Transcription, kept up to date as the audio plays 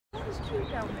is cute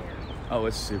down there. Oh,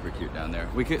 it's super cute down there.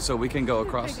 We can go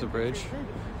across the bridge.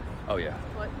 Oh yeah.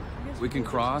 What? We can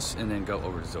cross and then go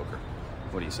over to Zilker.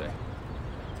 What do you say?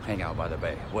 Hang out by the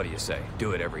bay. What do you say?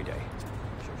 Do it every day.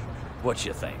 What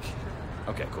you think?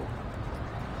 Okay, cool.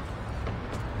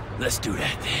 Let's do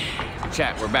that.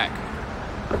 Chat, we're back.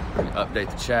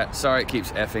 Update the chat. Sorry it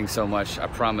keeps effing so much. I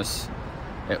promise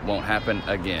it won't happen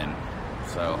again.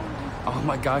 So, oh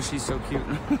my gosh, she's so cute.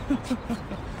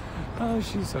 Oh,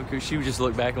 she's so cute. She would just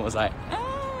look back and was like,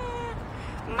 ah,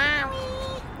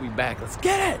 mommy. We back. Let's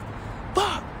get it.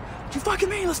 Fuck. What you fucking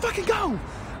mean? Let's fucking go.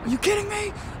 Are you kidding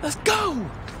me? Let's go.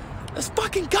 Let's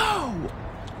fucking go.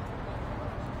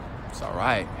 It's all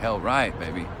right. Hell right,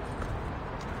 baby.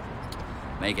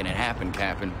 Making it happen,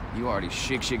 Captain. You already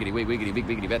shiggity, wiggity, big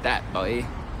biggity bet that, boy.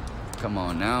 Come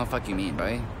on now. Fuck you mean,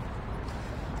 boy.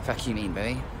 Fuck you mean,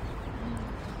 boy.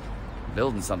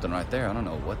 Building something right there. I don't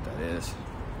know what that is.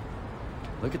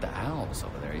 Look at the owls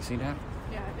over there. You see that?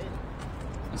 Yeah, I did.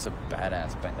 That's a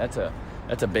badass bank.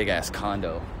 That's a big ass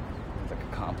condo. It's like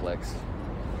a complex.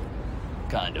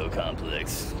 Condo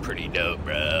complex. Pretty dope,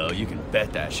 bro. You can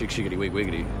bet that. Shiggity,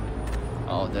 wiggity.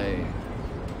 All day.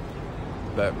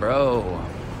 But bro,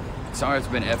 sorry it's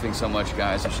been effing so much,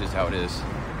 guys. It's just how it is.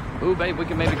 Ooh, babe, we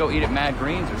can maybe go eat at Mad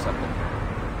Greens or something.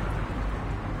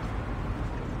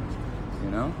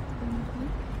 You know?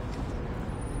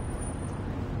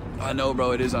 I know,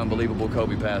 bro, it is unbelievable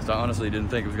Kobe passed. I honestly didn't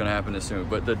think it was gonna happen this soon.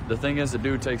 But the thing is, the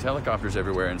dude takes helicopters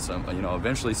everywhere, and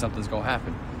eventually something's gonna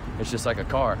happen. It's just like a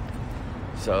car.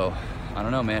 So, I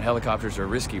don't know, man. Helicopters are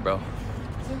risky, bro.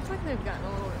 Seems like they've gotten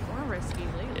a little bit more risky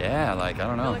lately. Yeah, like, I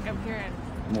don't know. I feel like I'm hearing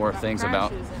more things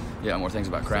about more things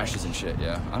about crashes crashes and shit.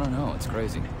 Yeah, I don't know, it's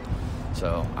crazy.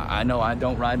 So I know I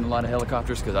don't ride in a lot of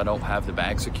helicopters because I don't have the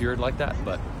bag secured like that,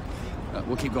 but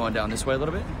we'll keep going down this way a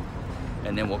little bit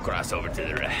and then we'll cross over to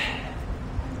the right.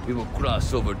 We will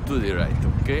cross over to the right,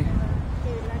 okay?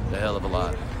 The hell of a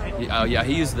lot. Oh yeah,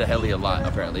 he uses the heli a lot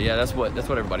apparently. Yeah, that's what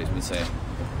everybody's been saying.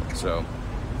 So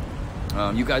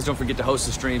you guys don't forget to host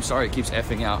the stream. Sorry it keeps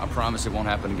effing out. I promise it won't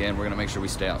happen again. We're gonna make sure we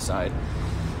stay outside.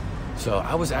 So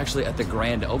I was actually at the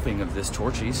grand opening of this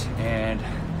Torchies, and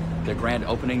the grand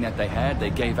opening that they had, they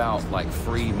gave out like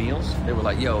free meals. They were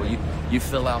like, yo, you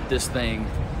fill out this thing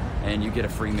and you get a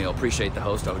free meal. Appreciate the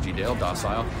host, OG Dale,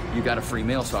 docile. You got a free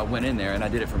meal. So I went in there and I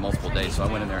did it for multiple days. So I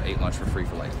went in there and ate lunch for free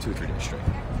for like 2 or 3 days straight.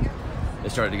 They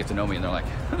started to get to know me and they're like,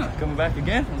 huh, coming back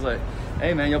again? I was like,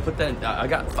 hey man, you'll put that, I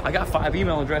got 5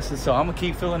 email addresses, so I'm gonna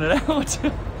keep filling it out.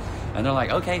 And they're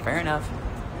like, okay, fair enough.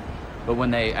 But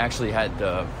when they actually had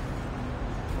the,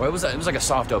 well, it was like a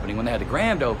soft opening. When they had the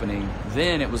grand opening,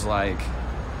 then it was like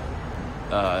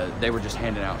they were just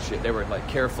handing out shit. They were like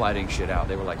care flighting shit out.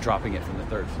 They were like dropping it from the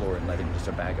 3rd floor and letting just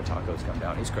a bag of tacos come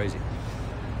down. He's crazy.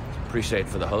 Appreciate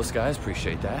for the host, guys.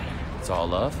 Appreciate that. It's all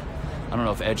love. I don't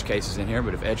know if Edge Case is in here,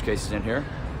 but if Edge Case is in here,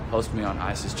 host me on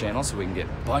Ice's channel so we can get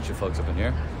a bunch of folks up in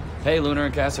here. Hey, Loonar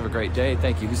and Cass, have a great day.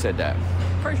 Thank you. Who said that?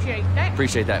 Appreciate that.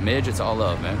 Appreciate that, Midge. It's all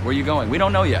love, man. Where are you going? We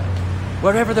don't know yet.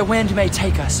 Wherever the wind may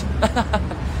take us.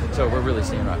 So we're really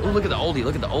seeing right. Oh, look at the oldie.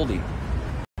 Look at the oldie.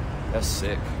 That's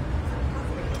sick.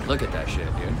 Look at that shit,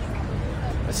 dude.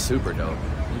 That's super dope.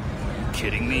 Are you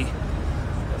kidding me?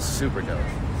 That's super dope.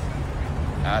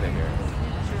 Out of here.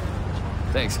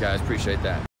 Thanks, guys. Appreciate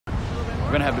that.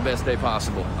 We're gonna have the best day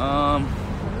possible.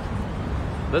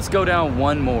 Let's go down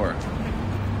one more.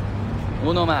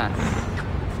 Uno más.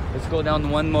 Let's go down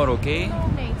one more, okay?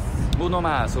 Uno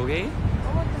más, okay?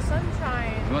 I want the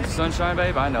sunshine. You want the sunshine,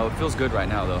 babe? I know. It feels good right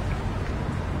now, though.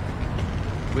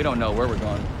 We don't know where we're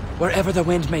going. Wherever the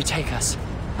wind may take us.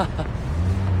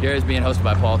 Gary's being hosted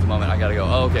by Paul at the moment. I gotta go.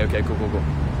 Oh, okay, cool.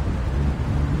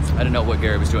 I didn't know what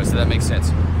Gary was doing, so that makes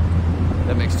sense.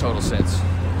 That makes total sense.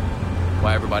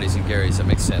 Why everybody's in Gary's, that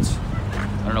makes sense.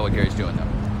 I don't know what Gary's doing, though.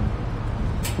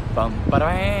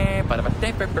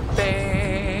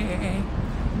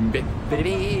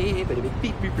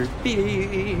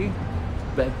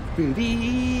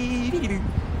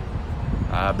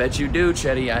 I bet you do,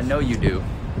 Chetty. I know you do.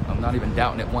 I'm not even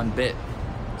doubting it one bit.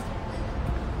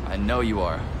 I know you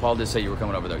are. Paul did say you were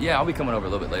coming over there. Yeah, I'll be coming over a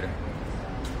little bit later.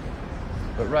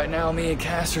 But right now, me and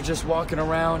Cass are just walking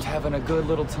around, having a good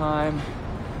little time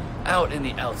out in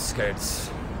the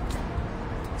outskirts.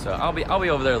 So I'll be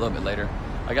over there a little bit later.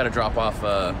 I gotta drop off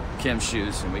Kim's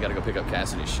shoes, and we gotta go pick up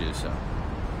Cassidy's shoes. So,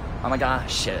 oh my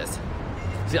gosh, shit.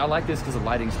 See, I like this because the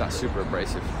lighting's not super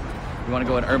abrasive. You want to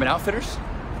go in Urban Outfitters?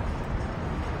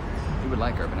 You would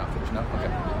like Urban Outfitters, no? Okay.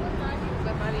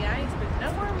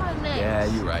 No more money. Yeah,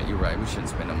 you're right. We shouldn't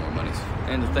spend no more money.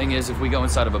 And the thing is, if we go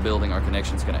inside of a building, our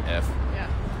connection's gonna F. Yeah.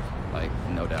 Like,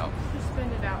 no doubt. Just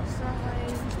spend it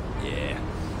outside. Yeah.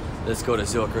 Let's go to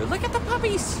Zilker. Look at the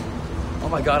puppies. Oh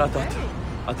my God,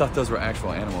 I thought those were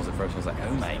actual animals at first. I was like,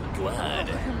 oh my God.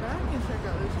 Come back and check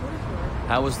out this toy store.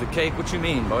 How was the cake? What you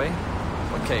mean, boy?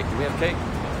 What cake? Do we have cake?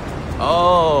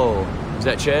 Oh, is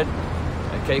that Ched?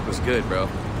 That cake was good, bro.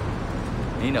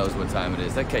 He knows what time it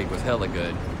is. That cake was hella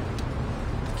good.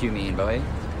 What you mean, boy?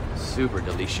 Super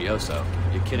delicioso.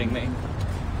 You kidding me?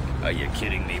 Are you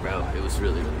kidding me, bro? It was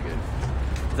really, really good.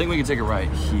 I think we can take a right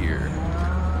here.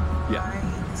 Yeah.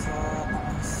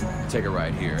 Take a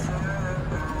right here.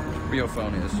 Where your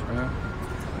phone is. I'm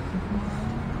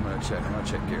gonna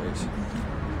check Gary's.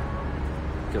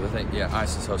 Because I think, yeah,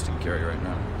 Ice is hosting Gary right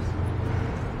now.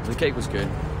 The cake was good.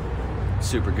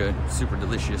 Super good. Super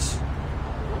delicious.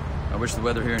 I wish the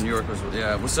weather here in New York was,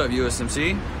 yeah. What's up,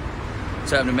 USMC?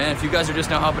 What's happening, man? If you guys are just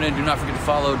now hopping in, do not forget to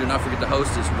follow. Do not forget to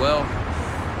host as well.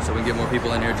 So we can get more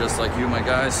people in here just like you, my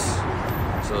guys.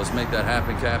 So let's make that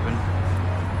happen, Captain.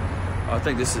 I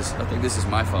think this is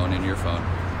my phone in your phone,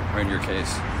 or in your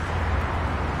case.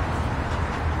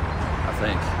 I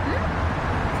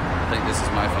think this is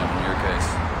my phone in your case.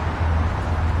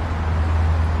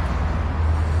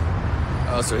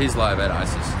 Oh, so he's live at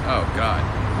ISIS. Oh God.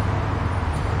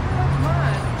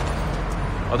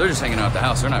 Oh, they're just hanging out at the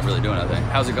house. They're not really doing anything.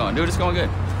 How's it going, dude? It's going good.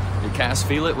 Did Cass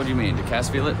feel it? What do you mean? Did Cass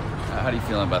feel it? How do you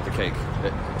feel about the cake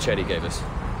that Chetty gave us?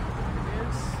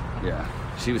 Yeah,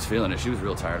 she was feeling it. She was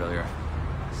real tired earlier.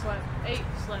 Ate,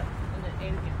 slept, and then ate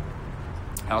again.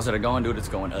 How's it going, dude? It's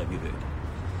going good.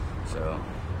 So,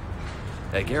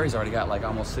 hey, Gary's already got like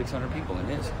almost 600 people in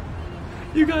his.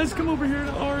 You guys come over here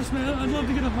to ours, man. I'd love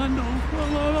to get a hundo.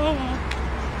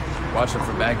 Watching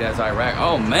from Baghdad's Iraq.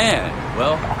 Oh man.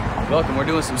 Well, welcome. We're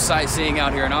doing some sightseeing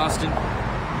out here in Austin.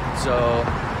 So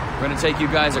we're gonna take you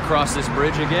guys across this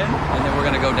bridge again, and then we're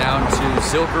gonna go down to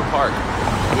Zilker Park,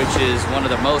 which is one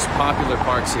of the most popular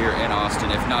parks here in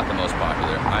Austin, if not the most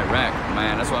popular. Iraq,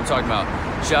 man, that's what I'm talking about.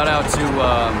 Shout out to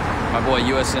my boy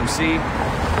USMC.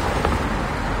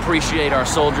 Appreciate our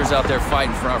soldiers out there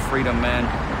fighting for our freedom, man.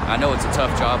 I know it's a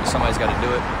tough job, but somebody's got to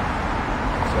do it.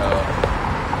 So,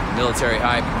 military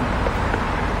hype.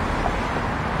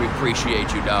 We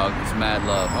appreciate you, dog. It's mad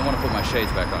love. I want to put my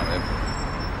shades back on, babe.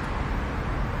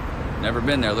 Never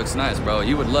been there. Looks nice, bro.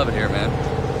 You would love it here, man.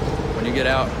 When you get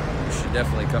out, you should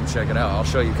definitely come check it out. I'll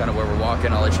show you kind of where we're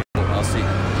walking. I'll let you. I'll see. You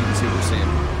can see what we're seeing.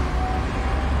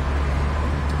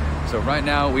 So right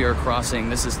now we are crossing.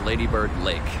 This is Lady Bird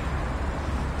Lake.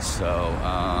 So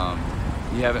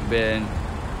you haven't been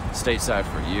stateside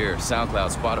for years.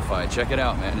 SoundCloud, Spotify, check it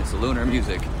out, man. It's Loonar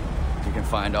music. You can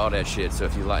find all that shit. So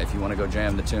if you want to go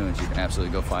jam the tunes, you can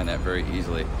absolutely go find that very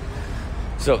easily.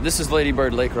 So this is Lady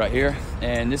Bird Lake right here,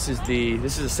 and this is the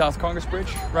South Congress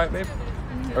Bridge, right, babe?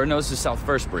 Or no, this is South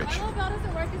First Bridge. I don't know about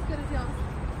doesn't work as good as y'all.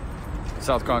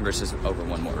 South Congress is over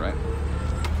one more, right?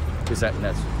 Because that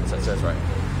says right.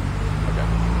 Okay.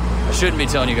 I shouldn't be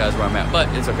telling you guys where I'm at, but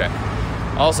it's okay.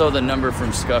 Also, the number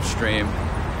from Scuff Stream.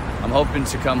 I'm hoping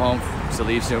to come home to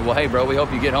leave soon. Well, hey, bro, we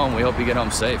hope you get home. We hope you get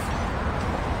home safe.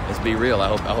 Let's be real. I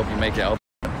hope you make it.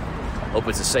 I hope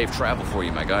it's a safe travel for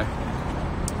you, my guy.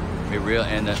 Be real.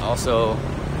 And then also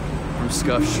from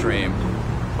Scuff Stream,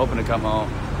 hoping to come home.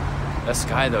 That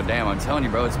sky, though, damn, I'm telling you,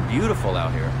 bro, it's beautiful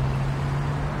out here.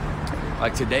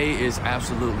 Like, today is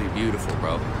absolutely beautiful,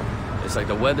 bro. It's like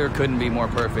the weather couldn't be more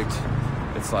perfect.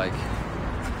 It's like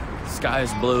sky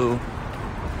is blue.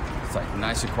 It's like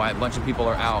nice and quiet. A bunch of people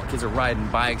are out. Kids are riding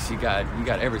bikes. You got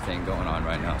everything going on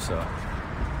right now. So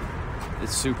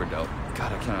it's super dope.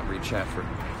 God, I cannot read chat for.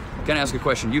 Can I ask a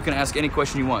question? You can ask any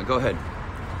question you want. Go ahead.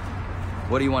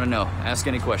 What do you want to know? Ask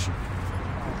any question.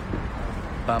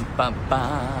 Bum, bum,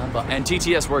 bum, bum. And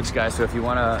TTS works, guys. So if you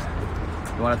wanna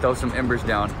throw some embers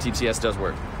down, TTS does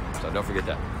work. So don't forget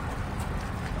that.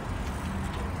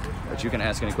 But you can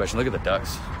ask any question. Look at the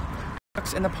ducks.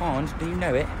 Ducks in the pond. Do you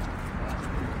know it?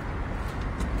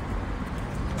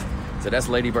 So that's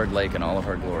Lady Bird Lake in all of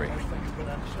her glory.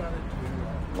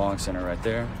 Long Center right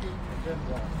there.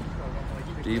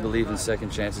 Do you believe in second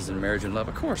chances in marriage and love?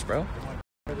 Of course, bro.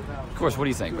 Of course. What do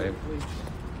you think, babe?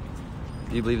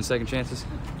 Do you believe in second chances?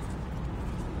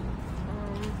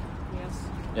 Yes.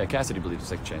 Yeah, Cassidy believes in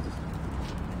second chances.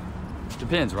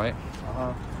 Depends, right?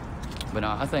 Uh-huh. But no,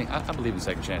 I believe in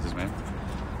second chances, man.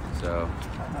 So.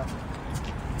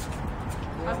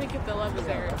 I think if the love is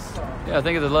there, it's... Yeah, I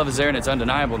think if the love is there and it's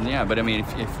undeniable, then yeah. But I mean,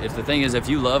 if the thing is, if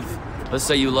you love, let's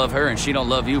say you love her and she don't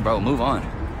love you, bro, move on.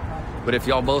 But if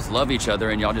y'all both love each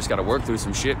other and y'all just got to work through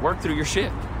some shit, work through your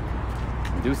shit.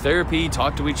 Do therapy,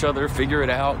 talk to each other, figure it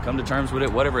out, come to terms with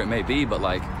it, whatever it may be. But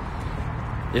like,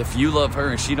 if you love her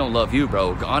and she don't love you,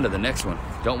 bro, go on to the next one.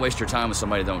 don't waste your time with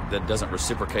somebody that doesn't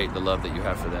reciprocate the love that you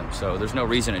have for them. So there's no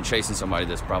reason in chasing somebody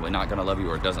that's probably not going to love you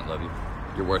or doesn't love you.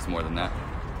 You're worth more than that.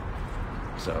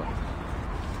 So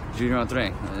do your own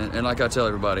thing. And like I tell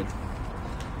everybody,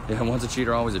 yeah, once a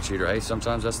cheater, always a cheater. Hey,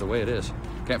 sometimes that's the way it is.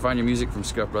 Can't find your music from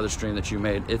Scuff Brothers stream that you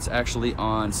made. It's actually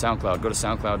on SoundCloud. Go to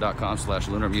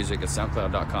soundcloud.com/LoonarMusic. It's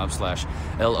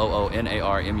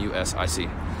soundcloud.com/LOONARMUSIC.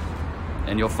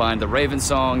 And you'll find the Raven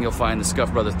song, you'll find the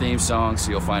Scuff Brother theme song,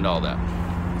 so you'll find all that.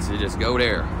 So you just go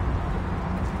there.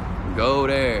 Go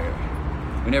there.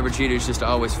 We never cheated, it's just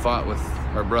always fought with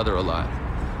her brother a lot.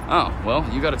 Oh, well,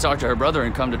 you gotta talk to her brother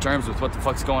and come to terms with what the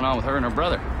fuck's going on with her and her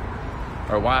brother.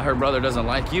 Or why her brother doesn't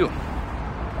like you.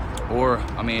 Or,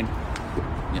 I mean,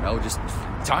 you know, just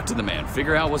talk to the man.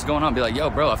 Figure out what's going on. Be like, yo,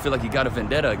 bro, I feel like you got a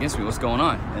vendetta against me. What's going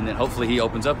on? And then hopefully he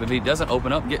opens up. If he doesn't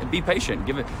open up, be patient.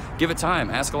 Give it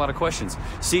time. Ask a lot of questions.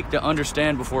 Seek to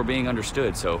understand before being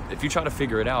understood. So if you try to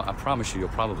figure it out, I promise you'll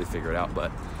probably figure it out.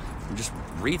 But just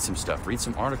read some stuff. Read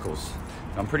some articles.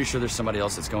 I'm pretty sure there's somebody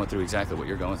else that's going through exactly what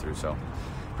you're going through. So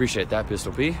appreciate that,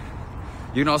 Pistol P.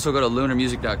 You can also go to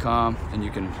LoonarMusic.com and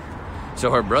you can... So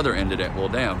her brother ended it. Well,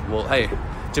 damn. Well, hey...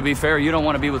 To be fair, you don't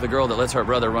want to be with a girl that lets her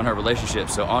brother run her relationship,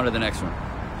 so on to the next one.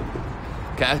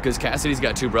 Because Cassidy's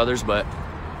got 2 brothers, but...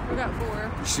 We got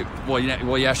 4. Well,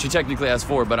 yeah, she technically has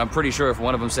 4, but I'm pretty sure if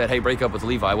one of them said, hey, break up with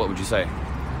Levi, what would you say?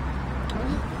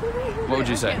 What would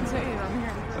you say? I can't say it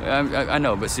on here. I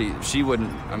know, but see, she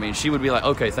wouldn't... I mean, she would be like,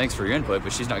 okay, thanks for your input,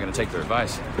 but she's not going to take their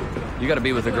advice. You got to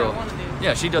be with a girl...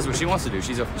 Yeah, she does what she wants to do.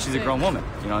 She's a grown woman,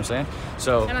 you know what I'm saying?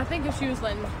 So... And I think if she was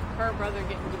letting her brother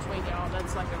get in between y'all,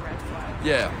 that's like a red flag.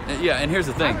 Yeah, and here's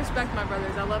the thing. I respect my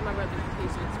brothers. I love my brothers to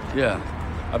pieces. Yeah,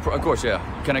 of course, yeah.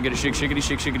 Can I get a shiggity,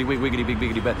 wiggity, big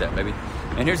biggity, bet that, baby.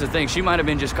 And here's the thing. She might have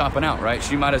been just copping out, right?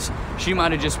 She might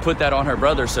have just put that on her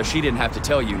brother so she didn't have to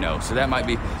tell you no. So that might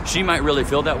be... She might really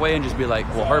feel that way and just be like,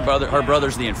 well, her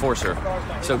brother's the enforcer.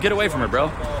 So get away from her,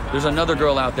 bro. There's another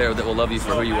girl out there that will love you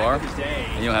for who you are,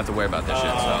 and you don't have to worry about that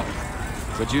shit, so...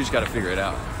 But you just got to figure it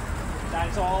out.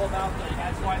 That's all about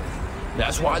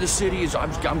That's why the city is,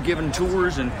 I'm giving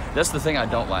tours, and that's the thing I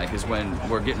don't like, is when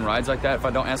we're getting rides like that, if I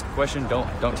don't ask a question,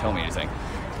 don't tell me anything.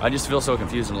 I just feel so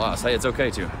confused and lost. Hey, it's okay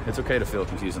to. It's okay to feel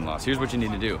confused and lost. Here's what you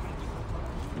need to do.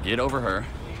 Get over her,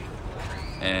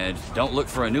 and don't look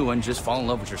for a new one, just fall in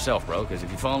love with yourself, bro, because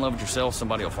if you fall in love with yourself,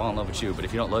 somebody will fall in love with you, but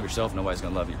if you don't love yourself, nobody's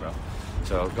going to love you, bro.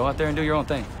 So go out there and do your own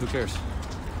thing. Who cares?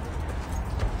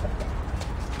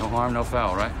 No harm, no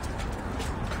foul, right?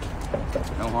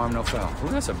 No harm, no foul.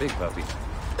 Ooh, that's a big puppy.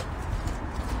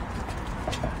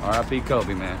 R.I.P.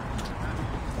 Kobe, man.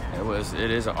 It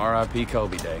is a R.I.P.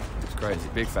 Kobe day. It's crazy.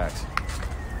 Big facts.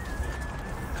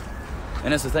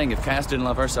 And that's the thing. If Cass didn't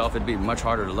love herself, it'd be much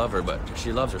harder to love her, but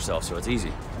she loves herself, so it's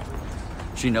easy.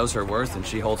 She knows her worth, and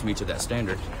she holds me to that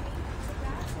standard.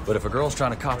 But if a girl's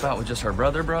trying to cop out with just her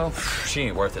brother, bro, she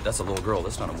ain't worth it. That's a little girl.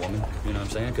 That's not a woman. You know what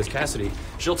I'm saying? Because Cassidy,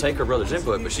 she'll take her brother's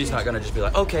input, but she's not going to just be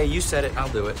like, okay, you said it, I'll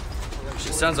do it.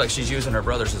 It sounds like she's using her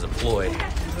brothers as a ploy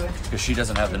because she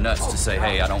doesn't have the nuts to say,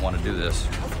 hey, I don't want to do this.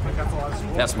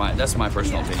 That's my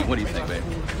personal opinion. What do you think, babe?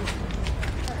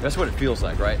 That's what it feels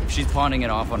like, right? If she's pawning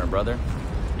it off on her brother.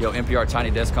 Yo, NPR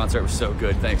Tiny Desk concert was so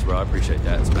good. Thanks, bro. I appreciate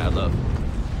that. It's mad love.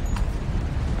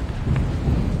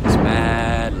 It's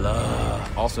mad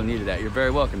love. Also needed that. You're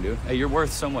very welcome, dude. Hey, you're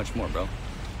worth so much more, bro.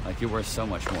 Like, you're worth so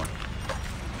much more.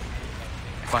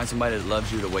 Find somebody that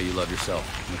loves you the way you love yourself.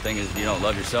 And the thing is, if you don't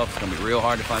love yourself, it's going to be real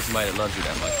hard to find somebody that loves you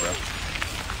that much, bro.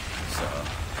 So,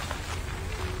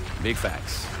 big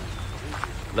facts.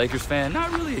 Lakers fan?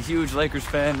 Not really a huge Lakers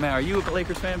fan. Man, are you a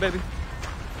Lakers fan, baby?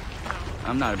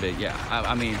 I'm not a big, yeah.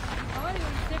 I mean,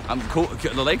 I'm cool.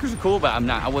 The Lakers are cool, but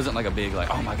I wasn't like a big, like,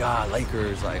 oh my God,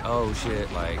 Lakers, like, oh shit,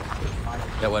 like,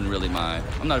 that wasn't really mine.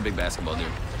 I'm not a big basketball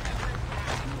dude.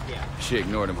 She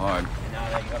ignored him hard.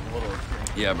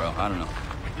 Yeah, bro, I don't know.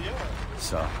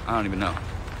 So, I don't even know.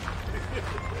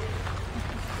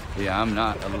 Yeah,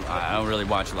 I don't really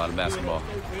watch a lot of basketball.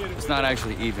 It's not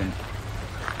actually even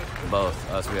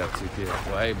both. Us, we have 2 kids.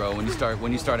 Well, hey, bro, when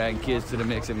you start adding kids to the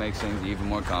mix, it makes things even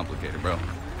more complicated, bro.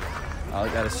 All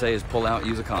I gotta say is pull out,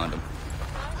 use a condom.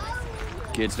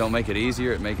 Kids don't make it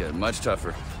easier, it make it much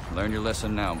tougher. Learn your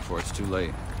lesson now before it's too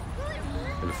late.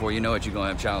 And before you know it, you're gonna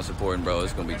have child support, and bro,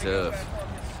 it's gonna be tough.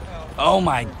 Oh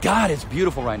my God, it's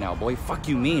beautiful right now, boy. Fuck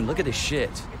you mean, look at this shit.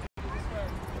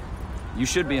 You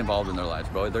should be involved in their lives,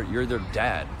 bro. You're their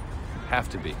dad. Have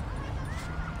to be.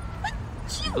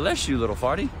 Bless you, little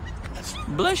farty.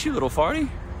 Bless you, little farty.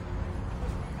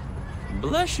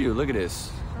 Bless you, look at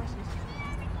this.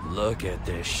 Look at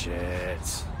this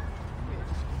shit.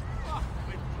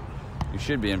 You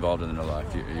should be involved in their life.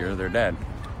 You're their dad.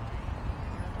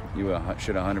 You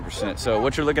should 100%. So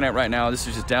what you're looking at right now, this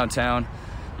is just downtown.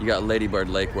 You got Ladybird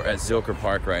Lake. We're at Zilker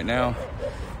Park right now.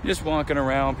 Just walking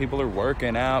around. People are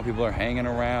working out. People are hanging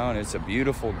around. It's a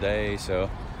beautiful day. So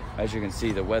as you can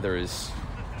see, the weather is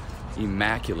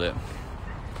immaculate.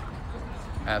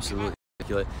 Absolutely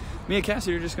immaculate. Me and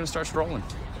Cassie are just going to start strolling.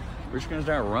 We're just going to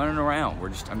start running around. We're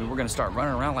going to start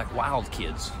running around like wild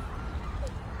kids.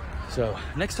 So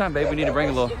next time, babe, we need to bring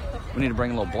a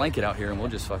little blanket out here, and we'll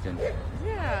just fucking.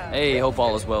 Yeah. Hey, hope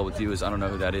all is well with you. I don't know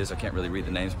who that is. I can't really read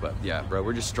the names, but yeah, bro,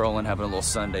 we're just strolling, having a little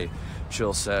Sunday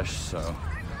chill sesh. So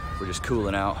we're just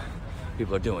cooling out.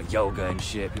 People are doing yoga and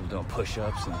shit. People doing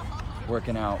push-ups and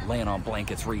working out, laying on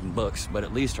blankets, reading books. But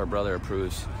at least our brother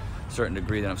approves a certain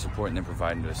degree that I'm supporting them,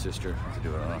 providing to his sister to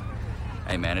do it alone.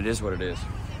 Hey, man, it is what it is.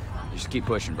 Just keep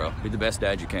pushing, bro. Be the best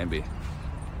dad you can be.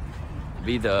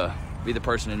 Be the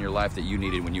person in your life that you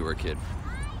needed when you were a kid.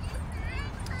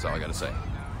 That's all I gotta say.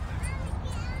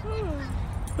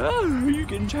 Oh, are you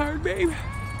getting tired, babe?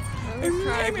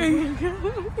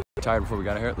 Tired before we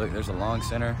got here. Look, there's a long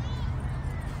center.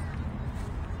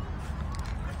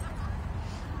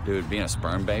 Dude, being a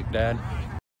sperm bank dad,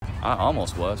 I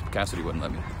almost was, but Cassidy wouldn't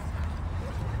let me.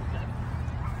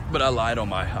 But I lied on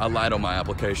my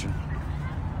application.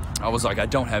 I was like, I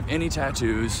don't have any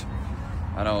tattoos.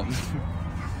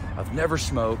 I've never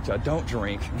smoked. I don't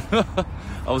drink. I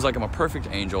was like, I'm a perfect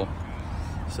angel.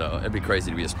 So it'd be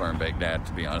crazy to be a sperm bank dad,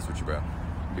 to be honest with you, bro.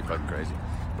 It'd be fucking crazy.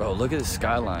 Bro, look at this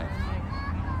skyline.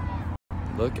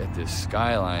 Look at this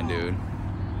skyline, dude.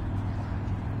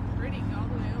 Pretty all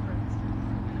the way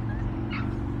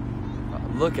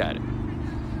over. Look at it.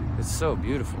 It's so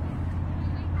beautiful.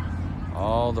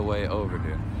 All the way over,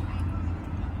 dude.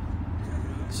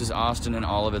 This is Austin in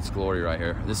all of its glory right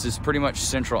here. This is pretty much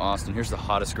central Austin. Here's the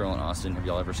hottest girl in Austin. Have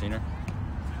y'all ever seen her?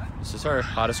 This is her,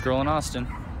 hottest girl in Austin.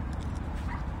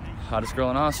 Hottest girl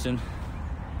in Austin.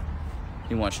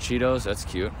 He wants Cheetos, that's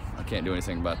cute. I can't do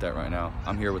anything about that right now.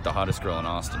 I'm here with the hottest girl in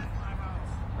Austin.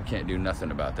 I can't do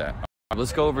nothing about that.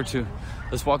 Let's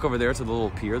walk over there to the little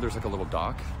pier. There's like a little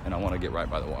dock, and I want to get right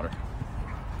by the water.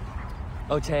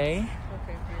 Otay?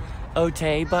 Okay,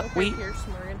 Otay, but okay, we...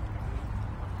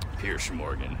 Pierce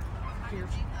Morgan.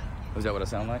 Pierce. Was that what I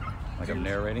sound like? Like I'm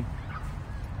narrating?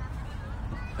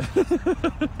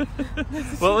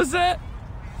 What was that?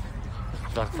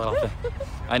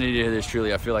 I need to hear this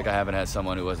truly. I feel like I haven't had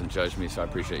someone who hasn't judged me, so I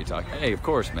appreciate you talking. Hey, of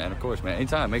course, man.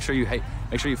 Anytime. Make sure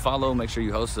you follow, make sure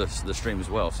you host the stream as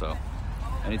well. So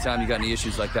anytime you got any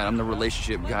issues like that, I'm the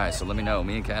relationship guy, so let me know.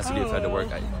 Me and Cassidy have had to work.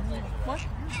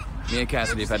 Me and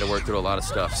Cassidy have had to work through a lot of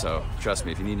stuff, so trust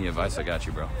me, if you need any advice, I got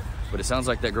you, bro. But it sounds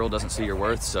like that girl doesn't see your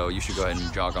worth, so you should go ahead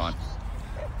and jog on.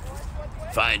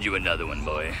 Find you another one,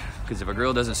 boy. Because if a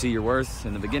girl doesn't see your worth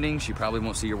in the beginning, she probably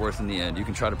won't see your worth in the end. You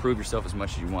can try to prove yourself as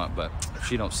much as you want, but if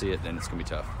she don't see it, then it's gonna be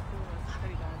tough.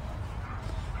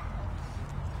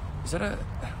 Is that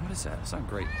what is that? It's not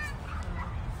great.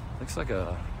 Looks like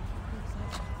a...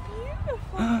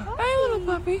 Beautiful. Hey, little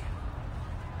puppy.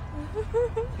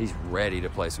 He's ready to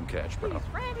play some catch, bro. He's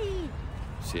ready.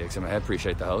 CX in my head.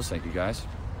 Appreciate the host. Thank you, guys.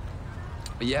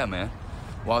 But yeah, man.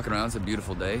 Walking around, it's a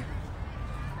beautiful day.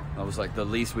 I was like, the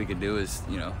least we could do is,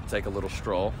 take a little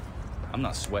stroll. I'm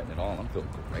not sweating at all. I'm feeling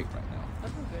great right now. I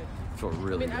feel good. I feel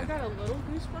really good. I got a little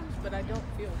goosebumps, but I don't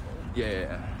feel cold.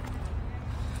 Yeah.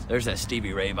 There's that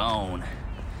Stevie Ray Vaughan.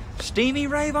 Stevie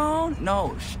Ray Vaughan?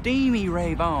 No, Steamy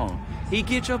Ray Vaughan. He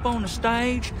gets up on the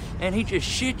stage and he just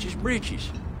shits his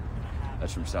britches.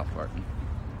 That's from South Park.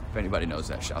 If anybody knows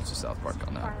that, shouts to South Park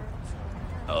on that.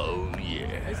 Oh,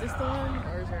 yeah. Is this the one,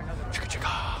 or is there another one?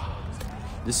 Chicka-chicka.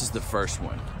 This is the first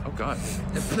one. Oh, God.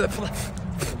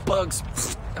 Bugs.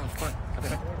 Oh, fuck.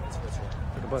 Look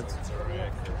at bugs.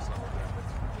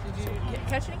 Did you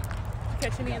catch any?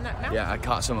 Catch any in that mouth? Yeah, I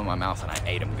caught some in my mouth and I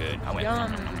ate them good. I went...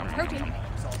 Yum. Protein.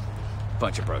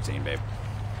 Bunch of protein, babe.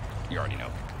 You already know.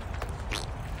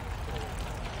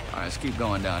 All right, let's keep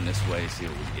going down this way, see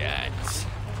what we got.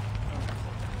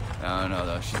 I don't know,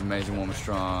 though. She's an amazing woman,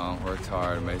 strong, worked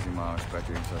hard, amazing mom, respect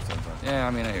her, and stuff. Yeah,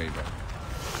 I mean, I hear you, bro.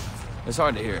 It's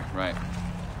hard to hear, right?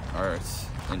 Or it's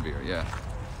envy her, yeah.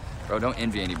 Bro, don't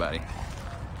envy anybody.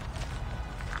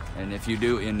 And if you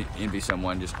do envy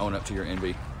someone, just own up to your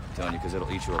envy. I'm telling you, because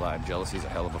it'll eat you alive. Jealousy's a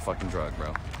hell of a fucking drug,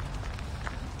 bro.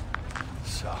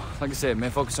 So, like I said,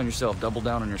 man, focus on yourself. Double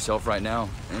down on yourself right now.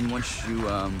 And once you,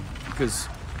 because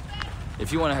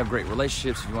if you want to have great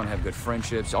relationships, if you want to have good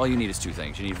friendships, all you need is two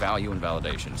things. You need value and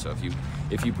validation. So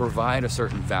if you provide a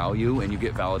certain value and you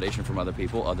get validation from other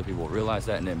people will realize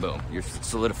that, and then boom, you're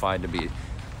solidified to be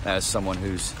as someone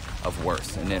who's of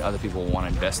worth. And then other people will want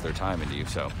to invest their time into you.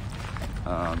 So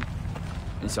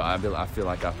And so I feel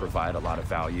like I provide a lot of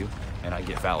value, and I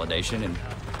get validation, and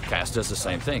Cass does the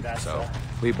same thing. So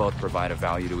we both provide a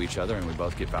value to each other, and we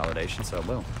both get validation, so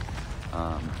boom.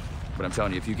 But I'm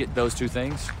telling you, if you get those two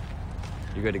things,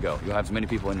 you're good to go. You'll have as many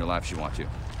people in your life as you want to.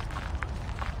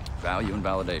 Value and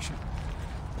validation.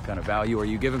 What kind of value are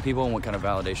you giving people, and what kind of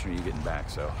validation are you getting back?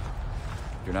 So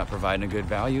if you're not providing a good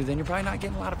value, then you're probably not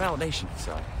getting a lot of validation.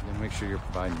 So you gotta make sure you're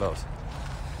providing both.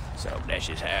 So that's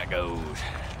just how it goes.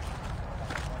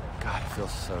 God, it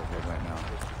feels so good right now.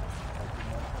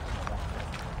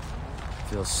 It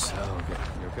feels so good.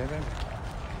 You okay, baby?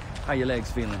 How your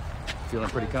legs feeling? Feeling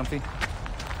pretty comfy?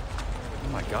 Oh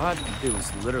my God, dude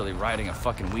was literally riding a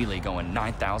fucking wheelie going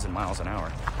 9,000 miles an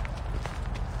hour.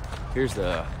 Here's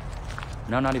the,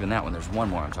 no, not even that one. There's one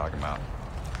more I'm talking about.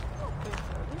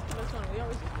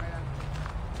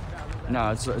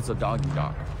 No, it's a doggy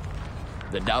dog.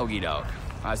 The doggy dog.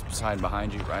 Ice Poseidon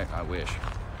behind you, right? I wish.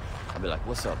 I'd be like,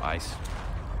 what's up, Ice?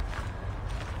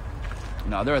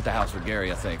 No, they're at the house with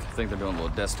Gary, I think. I think they're doing a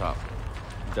little desktop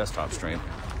stream.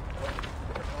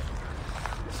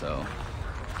 So,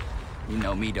 you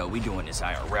know me though, we doing this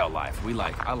IRL life.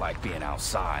 I like being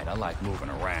outside. I like moving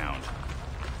around.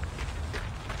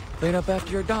 Clean up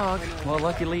after your dog. Well,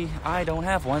 luckily, I don't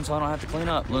have one, so I don't have to clean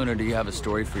up. Loonar, do you have a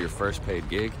story for your first paid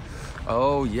gig?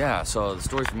 Oh, yeah. So the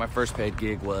story for my first paid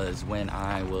gig was when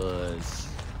I was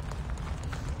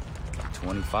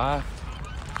 25.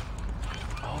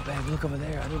 Oh, babe, look over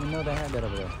there. I didn't even know they had that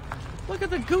over there. Look at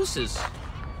the gooses.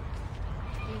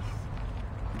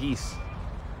 Geese.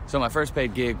 So my first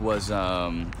paid gig was,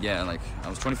 yeah, like I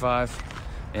was 25,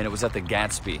 and it was at the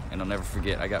Gatsby, and I'll never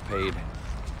forget, I got paid.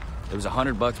 It was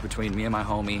 $100 between me and my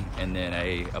homie, and then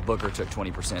a booker took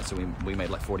 20%, so we made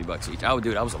like $40 each. I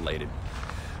was elated.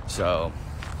 So,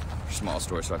 small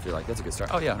story, so I feel like that's a good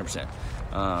start. Oh yeah, 100%.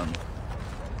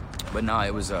 But nah,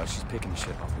 it was, she's picking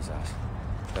shit off his ass.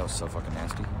 That was so fucking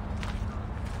nasty.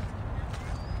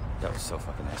 That was so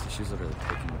fucking nasty. She was literally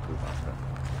picking the poop off her.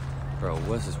 Bro,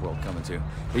 what's this world coming to?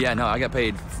 But yeah, no, I got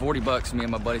paid $40. Me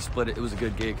and my buddy split it. It was a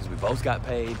good gig because we both got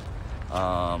paid.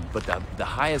 But the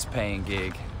highest paying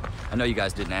gig, I know you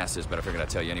guys didn't ask this, but I figured I'd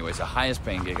tell you anyways. The highest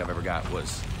paying gig I've ever got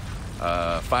was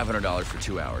 $500 for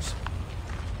 2 hours.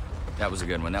 That was a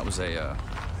good one. That was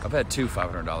I've had two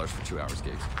 $500 for 2 hours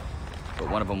gigs.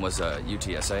 But one of them was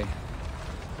UTSA,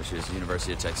 which is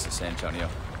University of Texas, San Antonio.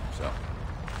 So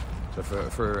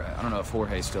for I don't know if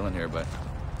Jorge's still in here, but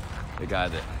the guy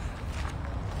that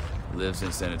lives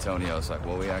in San Antonio is like,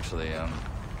 well, we actually,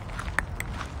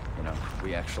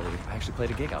 we actually played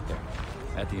a gig out there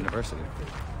at the university.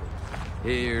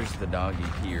 Here's the doggy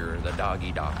here, the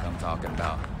doggy dock I'm talking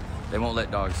about. They won't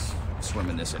let dogs swim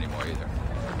in this anymore either.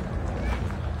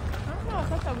 I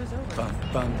thought that was over. Bum,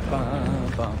 bum,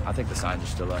 bum, bum. I think the signs are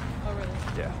still up. Oh, really?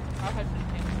 Yeah. I had been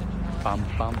paying attention. Bum,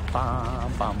 bum,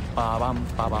 bum, bum, bum,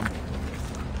 bum, bum.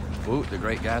 Ooh, The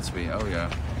Great Gatsby. Oh, yeah.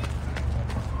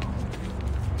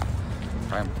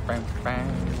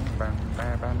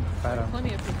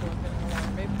 Plenty of people have been in the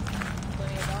water, maybe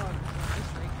plenty of dogs this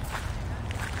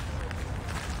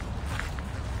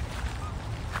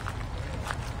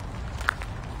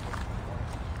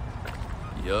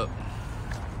week. Yup.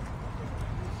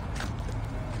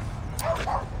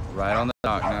 Right on the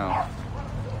dock now.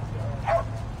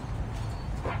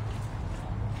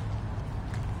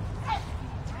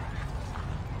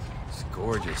 It's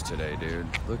gorgeous today, dude.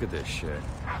 Look at this shit.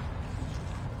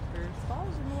 There's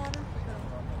balls in the water.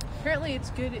 Apparently it's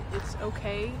good, it's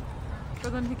okay for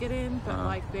them to get in, but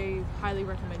like they highly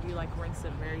recommend you like rinse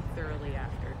them very thoroughly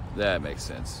after. That makes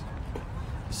sense.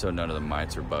 So none of the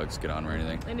mites or bugs get on or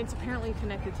anything. And it's apparently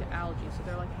connected to algae, so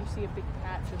they're like, if you see a big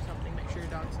patch or something, make sure your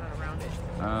dog's not around it.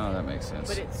 Oh, that makes sense.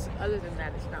 But it's, other than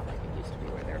that, it's not like it used to be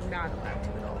where they're not allowed to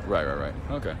at all. Right.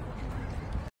 Okay.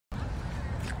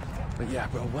 But yeah,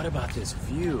 bro, what about this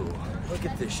view? Look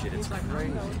at this shit, it's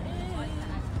crazy.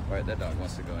 All right, that dog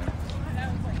wants to go in.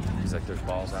 He's like, there's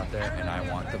balls out there, and I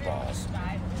want the balls.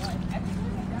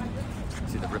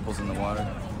 See the ripples in the water?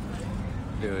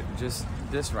 Dude, just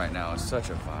this right now is such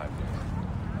a vibe, dude.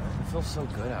 It feels so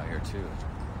good out here, too.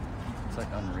 It's like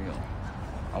unreal.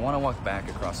 I want to walk back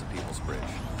across the People's Bridge.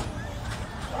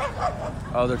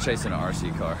 Oh, they're chasing an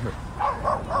RC car.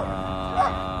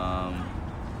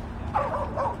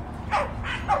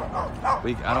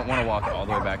 I don't want to walk all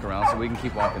the way back around, so we can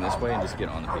keep walking this way and just get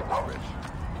on the People's Bridge.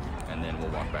 And then we'll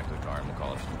walk back to the car and we'll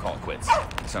call it quits.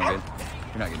 Sound good?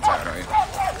 You're not getting tired, are you?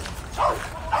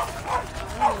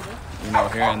 You know,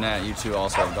 hearing that, you two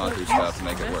also have gone through stuff to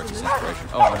make it work. It's inspiration.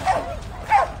 Oh,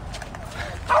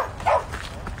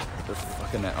 they're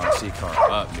fucking that RC car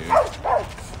up, dude.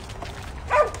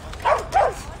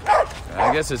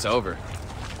 I guess it's over.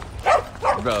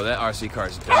 Bro, that RC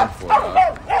car's done for,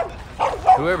 dog.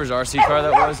 Whoever's RC car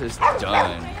that was is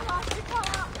done.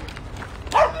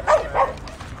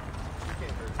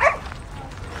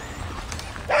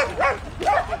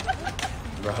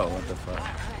 Bro, what the fuck?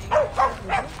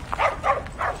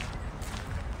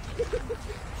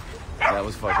 That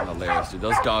was fucking hilarious, dude.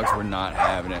 Those dogs were not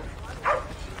having it.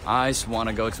 I just want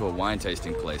to go to a wine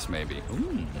tasting place, maybe.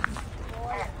 Ooh.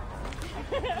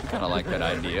 I kind of like that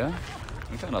idea.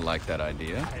 I kind of like that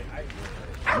idea.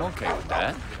 I'm okay with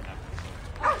that.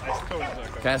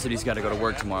 Cassidy's got to go to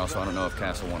work tomorrow, so I don't know if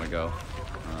Cass will want to go.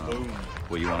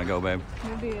 Will you want to go, babe?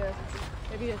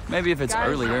 Maybe if it's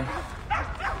earlier.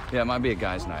 Yeah, it might be a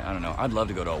guy's night. I don't know. I'd love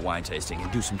to go to a wine tasting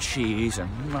and do some cheese and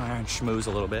schmooze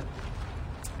a little bit.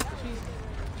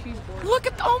 Look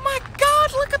at, oh my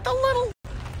God, look at the little,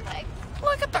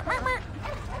 look at the,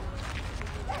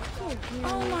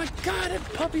 oh my God, that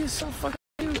puppy is so fucking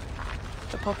cute.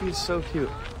 The puppy is so cute.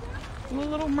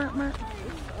 Little mer.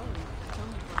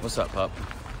 What's up, pup?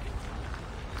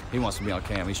 He wants to be on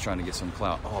cam. He's trying to get some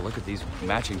clout. Oh, look at these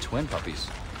matching twin puppies.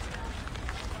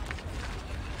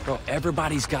 Bro,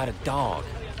 everybody's got a dog.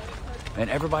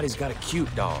 And everybody's got a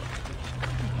cute dog.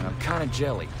 And I'm kind of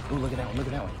jelly. Ooh, look at that one, look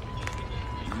at that one.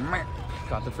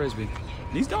 Caught the frisbee.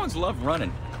 These dogs love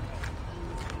running.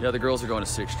 Yeah, the girls are going to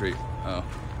 6th Street. Oh.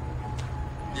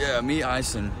 Yeah, me,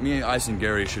 Ice, and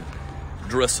Gary should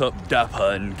dress up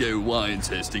dapper and go wine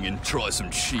tasting and try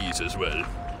some cheese as well.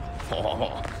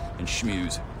 And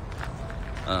schmooze.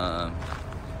 I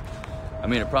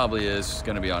mean, it probably is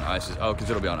going to be on Ice's... Oh, because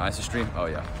it'll be on Ice's stream? Oh,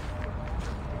 yeah.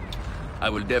 I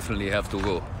will definitely have to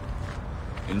go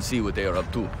and see what they are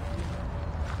up to.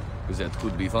 Because that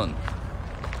could be fun.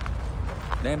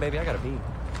 Damn, baby, I got to pee. You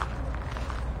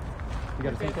got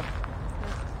to think of?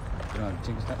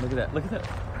 Look at that. Look at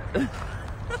that.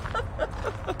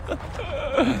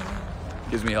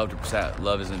 Gives me hope to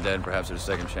love isn't dead. Perhaps there's a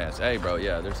second chance. Hey, bro,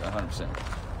 yeah, there's 100%.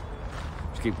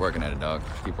 Just keep working at it, dog.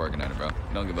 Just keep working at it, bro.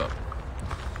 Don't give up.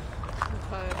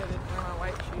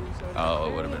 Oh,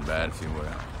 it would have been bad if you would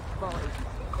have.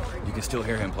 You can still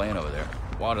hear him playing over there.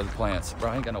 Water the plants.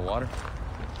 Bro, I ain't got no water.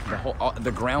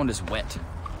 The ground is wet.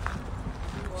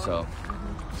 So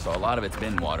a lot of it's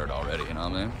been watered already, you know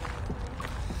what I mean?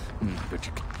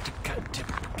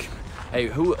 Hey,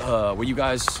 who, were you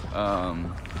guys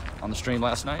on the stream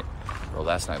last night? Bro,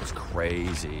 last night was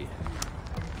crazy.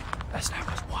 Last night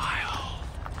was wild.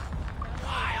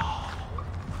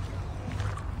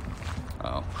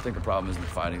 Oh, I think the problem is the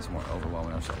fighting's more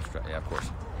overwhelming. I'm sorry. Yeah, of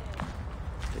course.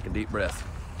 Take a deep breath.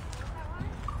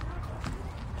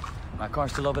 My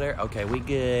car's still over there? Okay, we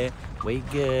good. We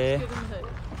good.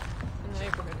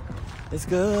 It's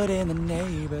good in the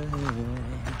neighborhood.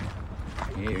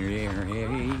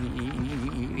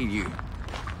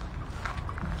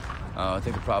 Oh, I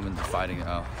think the problem is the fighting.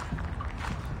 Oh.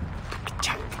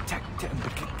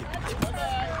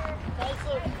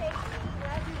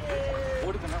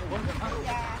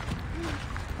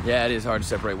 Yeah, it is hard to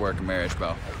separate work and marriage,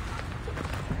 bro.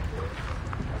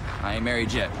 I ain't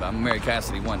married yet, but I'm gonna marry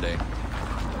Cassidy one day.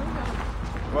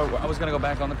 Well, I was gonna go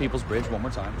back on the People's Bridge one more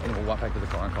time, and we'll walk back to the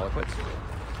car and call it quits.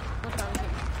 What time is it?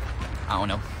 I don't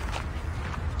know.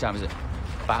 What time is it?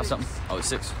 5 something? Oh, it's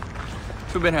 6. So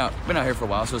we've been out here for a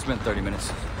while, so it's been 30 minutes.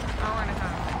 Hour and a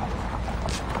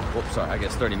half. Whoops, sorry, I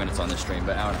guess 30 minutes on this stream,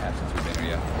 but hour and a half since we've been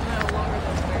here, yeah. No, longer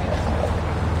than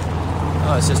 30.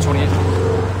 Oh, it says 28.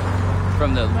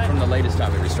 From the latest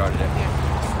time we restarted it. Yeah.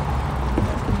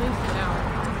 At least an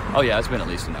hour. Oh yeah, it's been at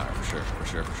least an hour, for sure. For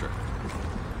sure.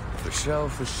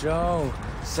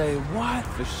 Say what?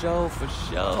 For sure.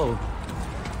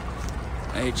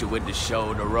 I hit you with the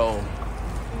shoulder roll.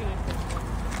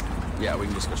 Yeah, we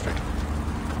can just go straight.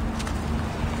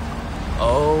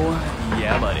 Oh,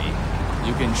 yeah, buddy.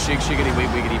 You can shiggity wig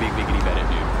wiggity big biggity bet it,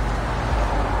 dude.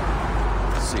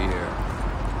 Let's see here.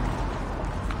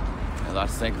 A lot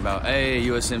to think about. Hey,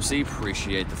 USMC,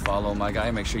 appreciate the follow, my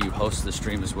guy. Make sure you host the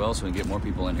stream as well so we can get more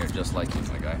people in here just like you,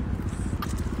 my guy.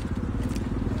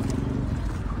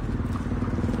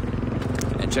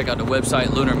 And check out the website,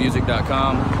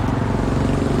 loonarmusic.com.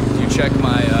 You check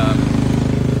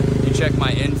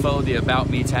my info, the About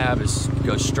Me tab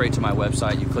goes straight to my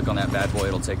website. You click on that bad boy,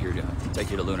 it'll take you to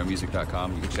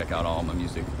loonarmusic.com. You can check out all my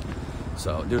music.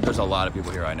 So, dude, there's a lot of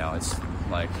people here right now. It's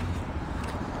like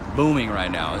booming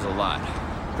right now. There's a lot.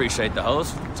 Appreciate the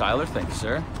host, Tyler. Thank you,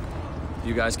 sir.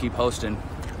 You guys keep hosting.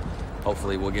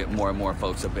 Hopefully, we'll get more and more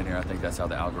folks up in here. I think that's how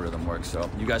the algorithm works. So,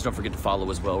 you guys don't forget to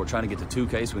follow as well. We're trying to get to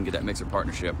 2K so we can get that Mixer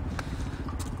partnership.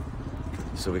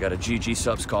 So we got a GG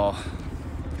subs call.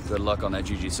 Good luck on that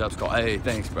GG subs call. Hey,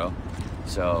 thanks, bro.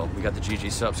 So we got the GG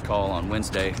Subs call on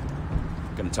Wednesday.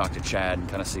 Gonna talk to Chad and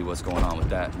kind of see what's going on with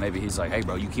that. Maybe he's like, hey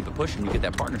bro, you keep it pushing, you get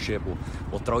that partnership,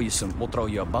 we'll throw you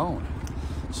a bone.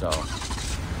 So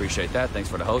appreciate that. Thanks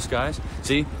for the host, guys.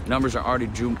 See, numbers are already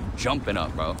jumping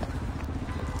up, bro.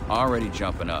 Already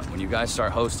jumping up. When you guys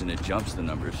start hosting, it jumps the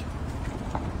numbers.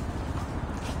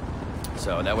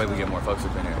 So that way we get more folks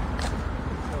up in here.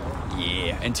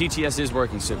 Yeah, and TTS is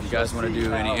working, so if you guys want to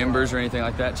do any embers or anything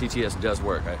like that, TTS does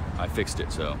work. I fixed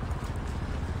it, so.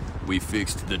 We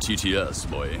fixed the TTS,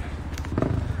 boy.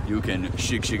 You can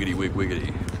shiggity wig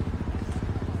wiggity.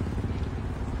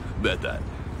 Bet that.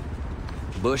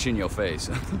 Bush in your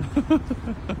face.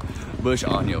 Bush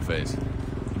on your face.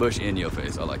 Bush in your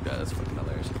face. I like that. That's fucking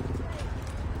hilarious.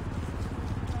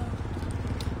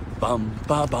 Bum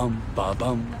ba bum ba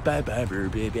bum ba ba ba ba.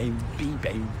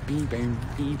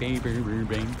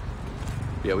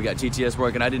 Yeah, we got TTS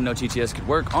working. I didn't know TTS could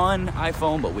work on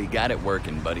iPhone, but we got it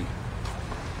working, buddy.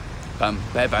 Bum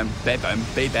ba bum ba bum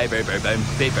ba ba ba ba bum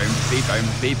ba bum ba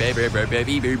bum ba ba ba ba ba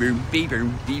bee boom bee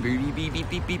boom bee bee bee bee bee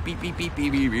bee bee bee bee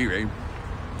bee bee.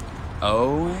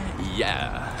 Oh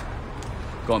yeah.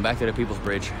 Going back to the People's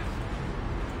Bridge.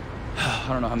 I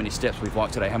don't know how many steps we've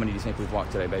walked today. How many do you think we've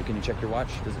walked today, babe? Can you check your watch?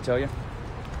 Does it tell you?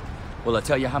 Will it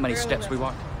tell you how many steps we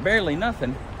walked? Barely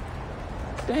nothing.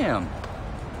 Damn.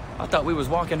 I thought we was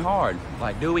walking hard,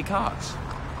 like Dewey Cox.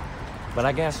 But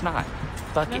I guess not.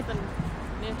 Fuck it.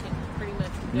 Nothing, pretty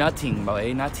much. Nothing,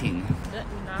 boy, nothing.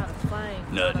 Nothing, not a thing.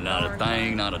 Nothing, not a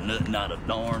thing, not a nut, not a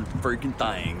darn freaking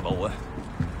thing, boy.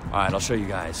 All right, I'll show you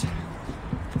guys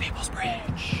the People's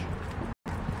Bridge.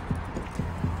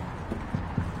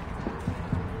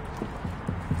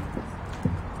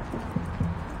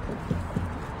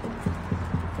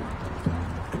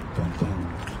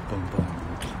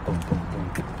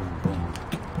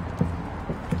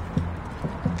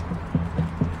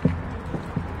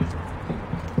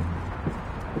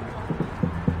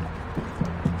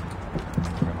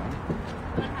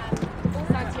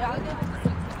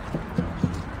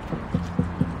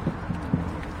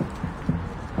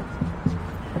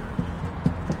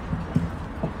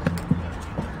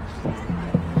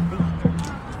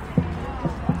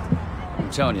 I'm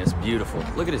telling you, it's beautiful.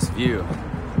 Look at this view.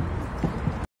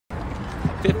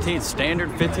 15th standard,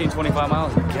 25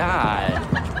 miles. God.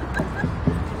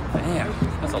 Damn,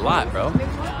 that's a lot, bro.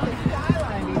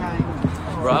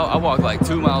 Bro, I walk like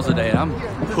 2 miles a day and I'm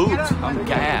pooped. I'm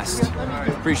gassed.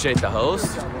 Appreciate the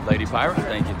host, Lady Pirate.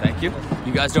 Thank you, thank you.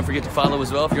 You guys don't forget to follow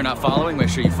as well. If you're not following, make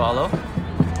sure you follow.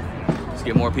 Let's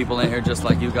get more people in here just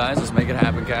like you guys. Let's make it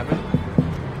happen, Captain.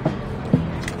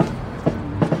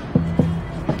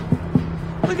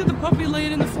 Look at the puppy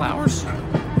laying in the flowers.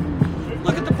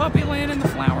 Look at the puppy laying in the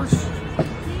flowers.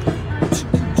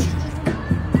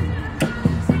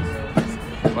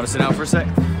 Want to sit down for a sec?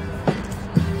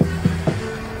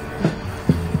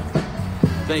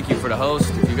 Thank you for the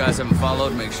host. If you guys haven't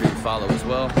followed, make sure you follow as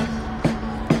well.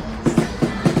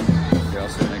 Here, I'll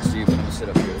sit next to you, but I'm going to sit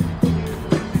up here.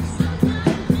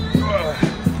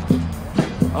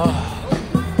 Oh.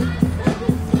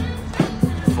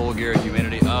 Full gear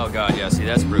humidity. Oh, God, yeah. See,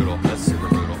 that's brutal. That's super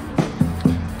brutal.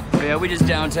 But yeah, we just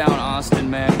downtown Austin,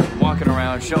 man. Walking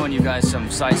around, showing you guys some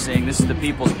sightseeing. This is the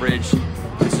People's Bridge.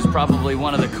 This is probably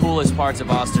one of the coolest parts of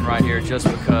Austin right here, just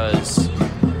because...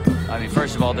 I mean,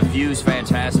 first of all, the view's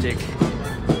fantastic.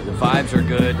 The vibes are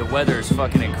good. The weather is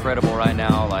fucking incredible right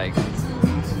now. Like,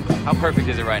 how perfect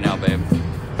is it right now, babe?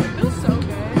 It feels so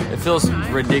good. It feels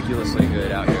ridiculously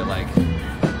good out here. Like,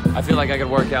 I feel like I could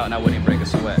work out and I wouldn't even break a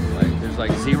sweat. Like, there's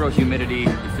like zero humidity.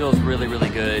 It feels really, really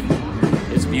good.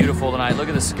 It's beautiful tonight. Look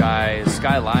at the sky. The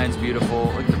skyline's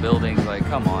beautiful. Look at the buildings. Like,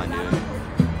 come on, dude.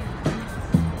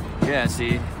 Yeah,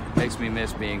 see, makes me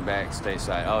miss being back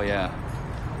stateside. Oh, yeah.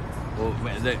 Well,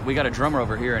 we got a drummer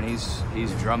over here, and he's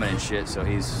drumming and shit, so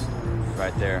he's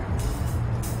right there.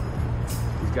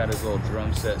 He's got his little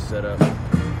drum set up.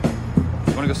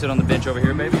 You want to go sit on the bench over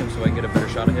here, baby, so I can get a better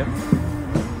shot of him?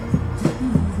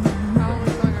 How long are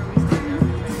we sitting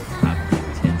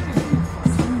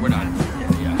there? We're not.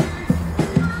 Yeah.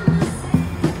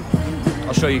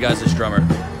 I'll show you guys this drummer.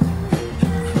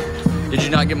 Did you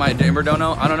not get my Denver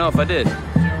dono? I don't know if I did.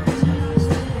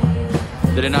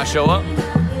 Did it not show up?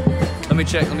 Let me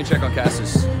check on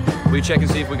Cassis. Will you check and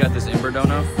see if we got this Ember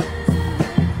dono?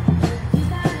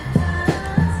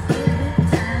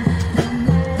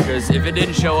 Because if it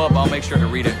didn't show up, I'll make sure to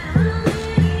read it.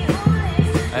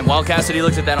 And while Cassidy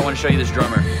looks at that, I want to show you this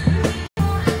drummer.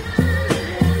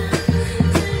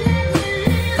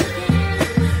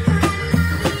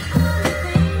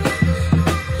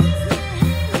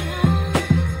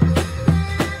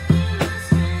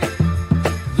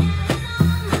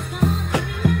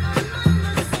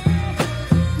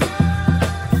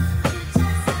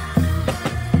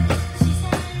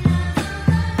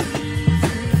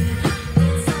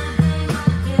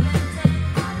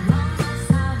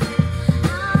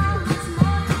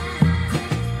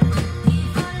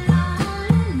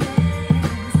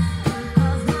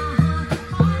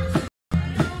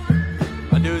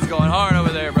 dude's going hard over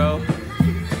there, bro.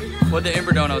 What'd the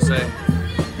Ember Dono say?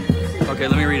 Okay,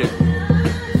 let me read it.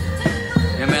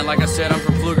 Yeah, man, like I said, I'm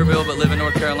from Pflugerville, but live in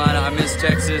North Carolina. I miss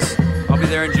Texas. I'll be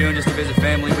there in June just to visit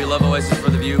family. We love Oasis for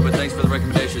the view, but thanks for the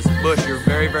recommendations. Bush, you're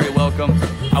very, very welcome.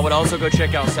 I would also go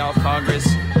check out South Congress.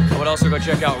 I would also go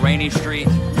check out Rainy Street.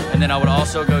 And then I would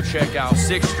also go check out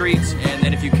 6th Street. And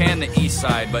then if you can, the East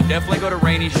Side. But definitely go to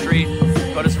Rainy Street.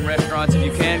 Go to some restaurants. If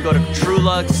you can, go to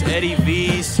Trulux, Eddie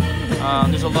V's.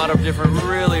 There's a lot of different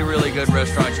really, really good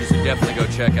restaurants you should definitely go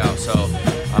check out. So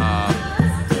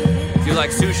if you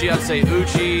like sushi, I'd say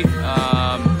Uchi.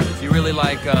 If you really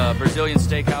like Brazilian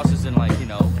steakhouses and like, you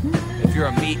know, if you're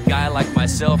a meat guy like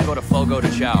myself, go to Fogo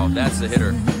de Chao. That's the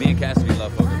hitter. Me and Cassidy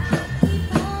love Fogo de Chao.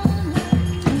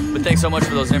 But thanks so much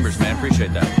for those embers, man.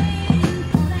 Appreciate that.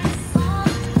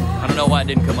 I don't know why it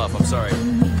didn't come up. I'm sorry.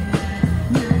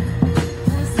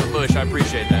 Bush, I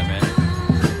appreciate that, man.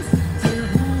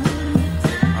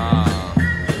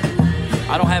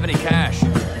 I don't have any cash.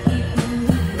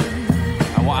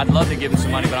 I'd love to give him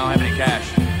some money, but I don't have any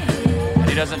cash. And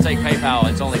he doesn't take PayPal.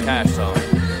 It's only cash, so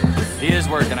he is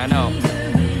working, I know.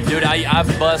 Dude, I've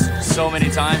bussed so many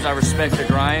times. I respect the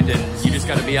grind, and you just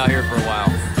got to be out here for a while.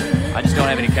 I just don't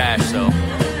have any cash, so.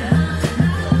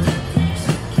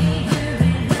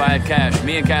 If I had cash,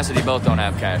 me and Cassidy both don't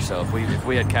have cash, so if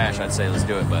we had cash, I'd say let's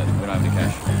do it, but we don't have any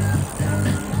cash.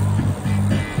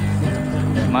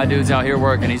 My dude's out here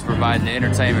working. He's providing the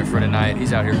entertainment for tonight.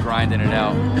 He's out here grinding it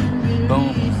out.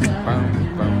 Boom,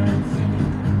 boom, boom.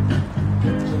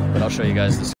 But I'll show you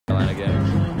guys the skyline again.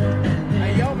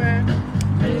 Hey, yo, man.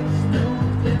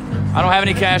 I don't have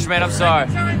any cash, man. I'm sorry.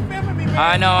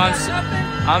 I know.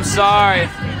 I'm sorry.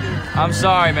 I'm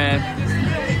sorry, man.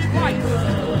 I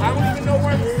don't even know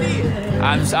where to see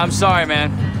it. I'm sorry,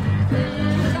 man.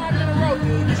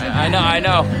 I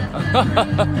know.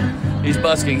 He's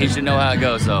busking. He should know how it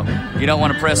goes, though. You don't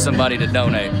want to press somebody to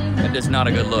donate. It's not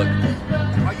a good look.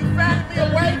 Are you fanning me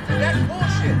away? That's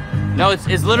bullshit. No,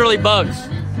 it's literally bugs.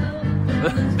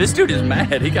 This dude is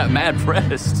mad. He got mad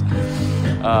pressed.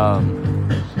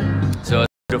 So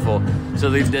it's beautiful.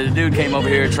 So the dude came over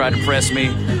here, tried to press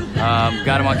me.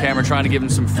 Got him on camera, trying to give him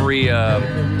some free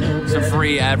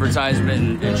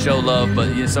advertisement and show love. But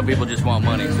you know, some people just want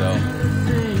money, so.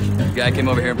 The guy came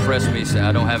over here and pressed me, said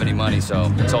I don't have any money,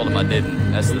 so I told him I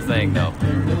didn't. That's the thing, though.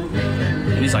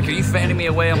 And he's like, are you fanning me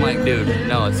away? I'm like, dude,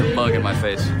 no, it's a bug in my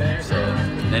face. So,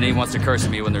 and he wants to curse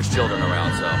at me when there's children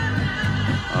around, so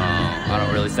I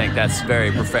don't really think that's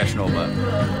very professional, but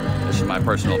this is my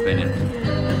personal opinion.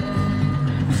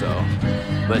 So,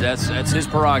 but that's his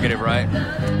prerogative, right?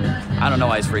 I don't know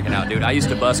why he's freaking out, dude. I used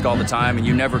to busk all the time, and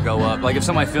you never go up. Like, if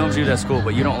somebody films you, that's cool,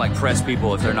 but you don't, like, press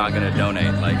people if they're not going to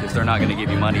donate. Like, if they're not going to give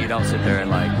you money, you don't sit there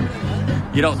and, like,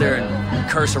 you don't dare and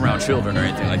curse around children or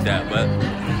anything like that. But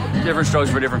different strokes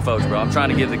for different folks, bro. I'm trying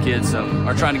to give the kids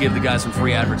trying to give the guys some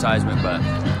free advertisement, but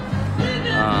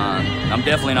I'm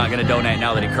definitely not going to donate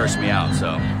now that he cursed me out,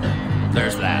 so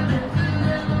there's that.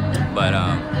 But,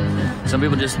 some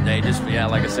people yeah,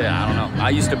 like I said, I don't know.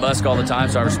 I used to busk all the time,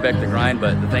 so I respect the grind,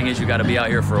 but the thing is you got to be out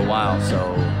here for a while,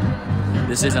 so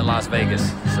this isn't Las Vegas,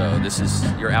 so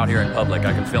you're out here in public.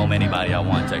 I can film anybody I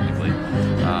want, technically.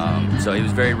 So he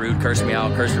was very rude, cursed me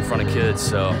out, cursed in front of kids,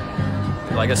 so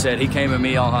like I said, he came at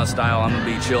me all hostile. I'm going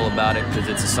to be chill about it because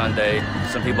it's a Sunday.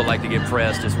 Some people like to get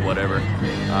pressed, it's whatever.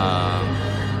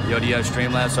 Yo, do you have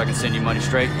Streamlabs so I can send you money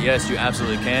straight? Yes, you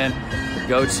absolutely can.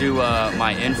 Go to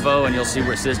my info and you'll see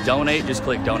where it says donate. Just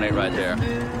click donate right there.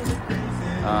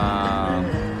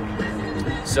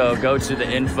 So go to the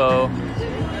info.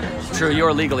 True,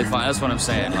 you're legally fine. That's what I'm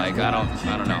saying. Like I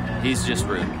don't know. He's just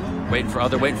rude. Waiting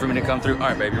for me to come through. All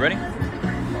right, baby, ready?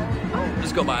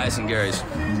 Let's go by Ice and Gary's.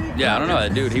 Yeah, I don't know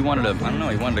that dude. He wanted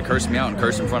to curse me out and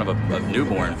curse in front of a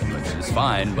newborn, which is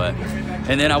fine. But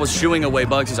and then I was shooing away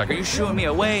bugs. He's like, "Are you shooing me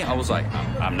away?" I was like,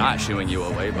 "I'm not shooing you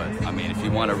away, but I mean, if you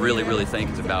want to really, really think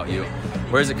it's about you."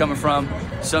 Where is it coming from?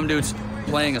 Some dude's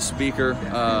playing a speaker,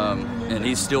 and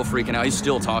he's still freaking out. He's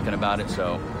still talking about it.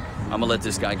 So I'm gonna let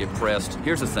this guy get pressed.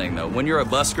 Here's the thing, though: when you're a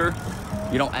busker,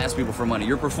 you don't ask people for money.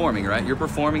 You're performing, right? You're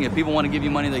performing. If people want to give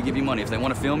you money, they give you money. If they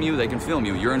want to film you, they can film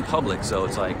you. You're in public, so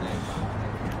it's like.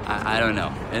 I don't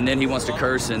know. And then he wants to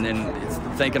curse and then it's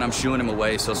thinking I'm shooing him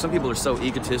away. So some people are so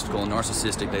egotistical and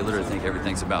narcissistic, they literally think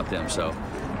everything's about them. So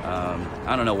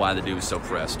I don't know why the dude is so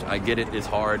pressed. I get it, it's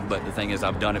hard, but the thing is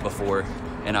I've done it before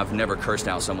and I've never cursed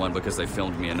out someone because they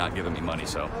filmed me and not given me money.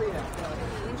 So,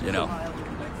 you know,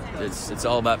 it's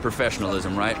all about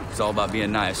professionalism, right? It's all about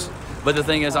being nice. But the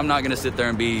thing is I'm not gonna sit there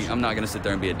and be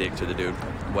a dick to the dude,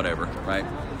 whatever, right?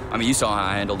 I mean, you saw how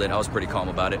I handled it. I was pretty calm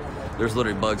about it. There's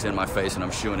literally bugs in my face and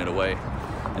I'm shooing it away.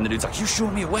 And And the dude's like, you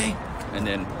shooing me away? And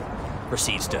then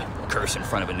proceeds to curse in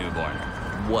front of a newborn.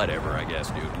 Whatever, I guess,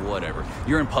 dude, whatever.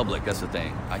 You're in public, that's the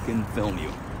thing. I can film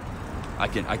you.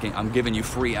 I'm giving you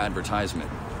free advertisement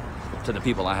to the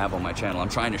people I have on my channel. I'm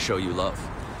trying to show you love.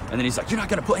 And then he's like, you're not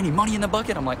gonna put any money in the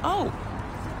bucket? I'm like, oh,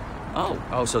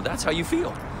 so that's how you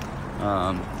feel.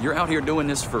 You're out here doing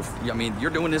this for, I mean,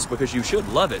 you're doing this because you should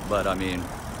love it, but I mean,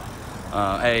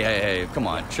 hey, come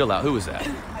on, chill out. Who was that?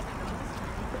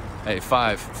 Hey,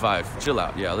 five, chill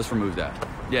out. Yeah, let's remove that.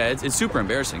 Yeah, it's super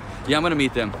embarrassing. Yeah, I'm gonna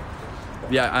meet them.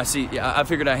 Yeah, I see. Yeah, I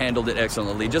figured I handled it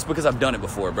excellently just because I've done it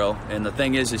before, bro. And the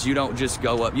thing is you don't just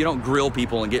go up, you don't grill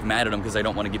people and get mad at them because they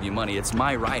don't want to give you money. It's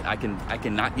my right. I can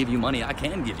not give you money. I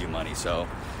can give you money. So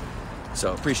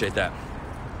appreciate that.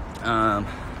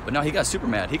 But no, he got super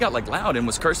mad. He got like loud and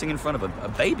was cursing in front of a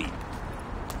baby.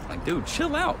 Like, dude,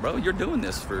 chill out, bro. You're doing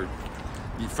this for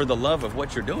the love of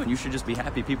what you're doing. You should just be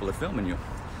happy people are filming you.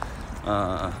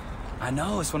 I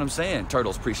know, that's what I'm saying.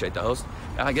 Turtles, appreciate the host.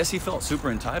 I guess he felt super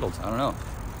entitled. I don't know.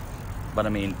 But I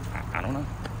mean, I don't know.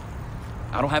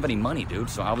 I don't have any money, dude.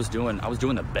 So I was doing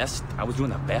the best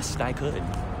I could.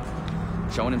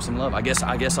 Showing him some love. I guess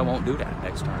I won't do that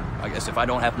next time. I guess if I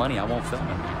don't have money, I won't film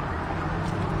him.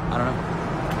 I don't know.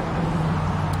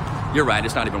 You're right,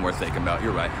 it's not even worth thinking about.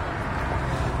 You're right.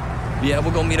 Yeah,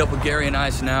 we'll go meet up with Gary and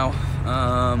Ice now.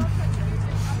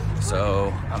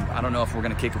 So I don't know if we're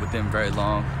gonna kick it with them very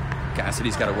long.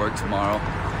 Cassidy's got to work tomorrow.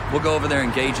 We'll go over there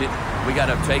and gauge it. We got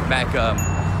to take back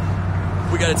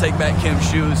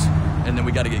Kim's shoes, and then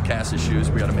we got to get Cass's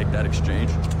shoes. We got to make that exchange.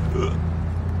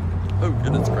 Oh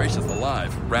goodness gracious,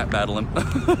 alive! Rap battle him.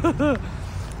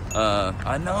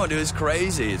 I know, dude. It's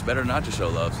crazy. It's better not to show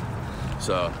love.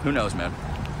 So who knows, man?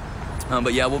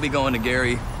 But yeah, we'll be going to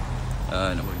Gary.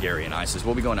 Gary and Isis.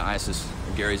 We'll be going to Isis.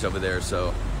 Gary's over there.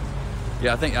 So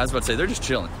yeah, I was about to say they're just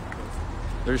chilling.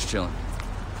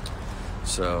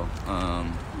 So,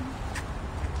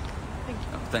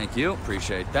 thank you.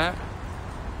 Appreciate that.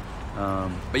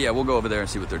 But yeah, we'll go over there and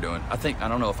see what they're doing. I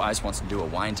don't know if Ice wants to do a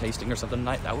wine tasting or something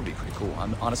tonight. That would be pretty cool.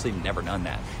 I'm honestly never done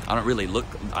that. I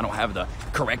don't have the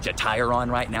correct attire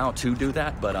on right now to do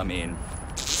that, but I mean,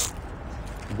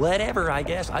 whatever, I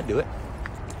guess. I'd do it.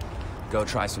 Go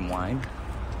try some wine.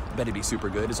 Bet it'd be super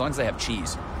good, as long as they have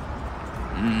cheese.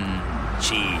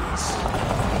 Cheese.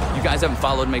 You guys haven't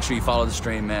followed, make sure you follow the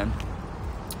stream, man.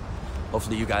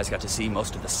 Hopefully you guys got to see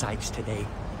most of the sights today.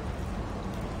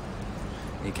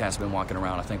 Me and Cass have been walking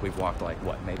around. I think we've walked like,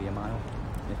 what, maybe a mile?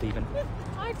 If even? Yeah,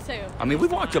 I'd say I mean,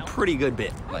 we've walked a pretty good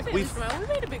bit. Like we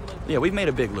made a big loop. Yeah, we've made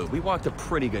a big loop. We walked a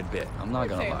pretty good bit. I'm not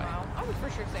gonna lie. I would for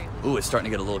sure say. Ooh, it's starting to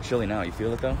get a little chilly now. You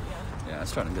feel it though? Yeah. Yeah,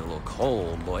 it's starting to get a little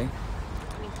cold, boy. I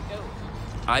need to go.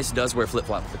 Ice does wear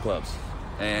flip-flops at the clubs.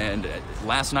 And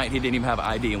last night he didn't even have an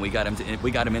ID, and we got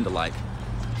him into like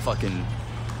fucking,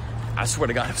 I swear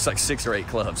to God, it was like 6 or 8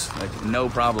 clubs. Like no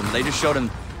problem. They just showed him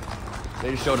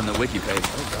the wiki page.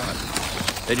 Oh God.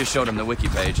 They just showed him the wiki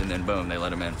page, and then boom, they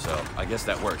let him in. So I guess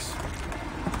that works.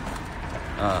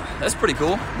 That's pretty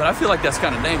cool, but I feel like that's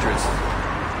kind of dangerous.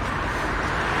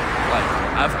 Like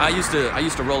I used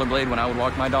to rollerblade when I would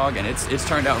walk my dog, and it's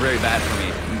turned out very bad for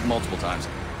me multiple times.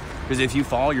 Because if you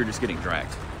fall, you're just getting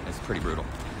dragged. It's pretty brutal.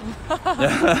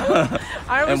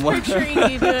 I was picturing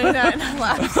you doing that and I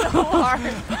laughed so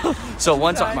hard. So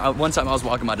one time I was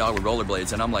walking my dog with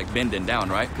rollerblades, and I'm like bending down,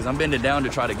 right? Because I'm bending down to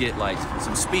try to get like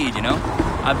some speed, you know?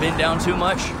 I bend down too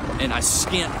much and I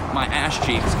skint my ass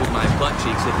cheeks because my butt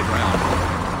cheeks hit the ground.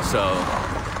 So,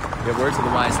 yeah, words of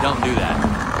the wise, don't do that.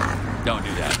 Don't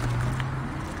do that.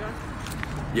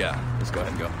 Yeah, let's go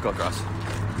ahead and go. Go across.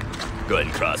 Go ahead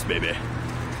and cross, baby.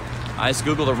 I just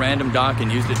Googled a random doc and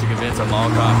used it to convince a mall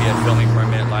cop he had filming for a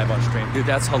minute live on stream. Dude,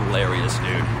 that's hilarious,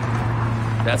 dude.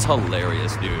 That's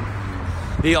hilarious, dude.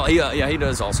 He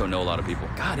does also know a lot of people.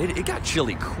 God, it got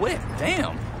chilly quick.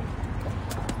 Damn.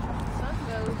 Sun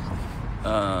goes.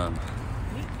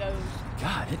 Heat goes.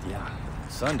 God, yeah.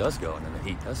 Sun does go and then the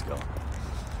heat does go.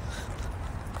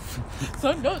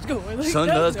 Sun does go and the heat Sun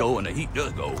does does go and the heat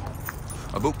does go.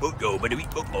 A boop boop go, but the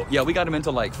heat boop boop. Yeah, we got him into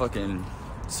like fucking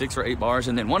 6 or 8 bars,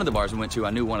 and then one of the bars we went to, I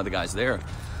knew one of the guys there,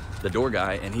 the door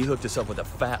guy, and he hooked us up with a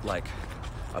fat, like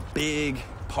a big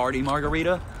party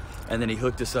margarita, and then he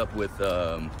hooked us up with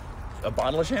a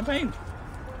bottle of champagne.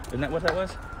 Isn't that what that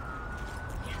was?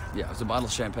 Yeah, it was a bottle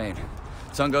of champagne.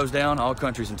 Sun goes down, all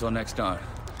countries until next time.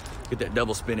 Get that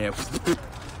double spin in.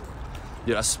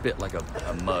 Dude, I spit like a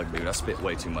mug, dude. I spit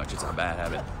way too much. It's a bad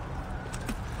habit.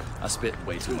 I spit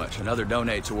way too much. Another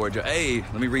donate towards you. Hey,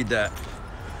 let me read that.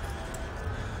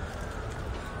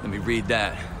 Let me read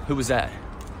that. Who was that?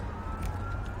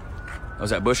 Oh, was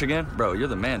that Bush again? Bro, you're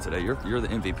the man today. You're the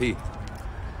MVP.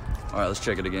 All right, let's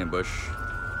check it again, Bush.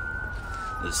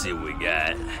 Let's see what we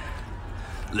got.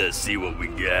 Let's see what we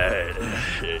got.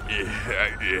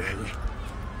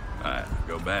 All right,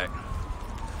 go back.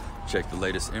 Check the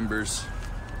latest embers.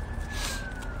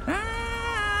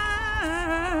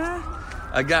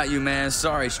 I got you, man.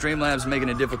 Sorry, Streamlabs making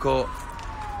it difficult.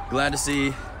 Glad to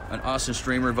see an Austin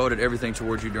streamer voted everything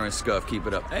towards you during Scuff. Keep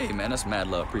it up. Hey, man, that's mad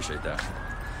love. Appreciate that.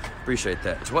 Appreciate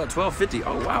that. It's what, 1250?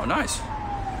 Oh, wow, nice.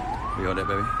 You hold that,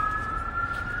 baby.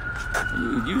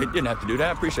 You didn't have to do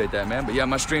that. Appreciate that, man. But yeah,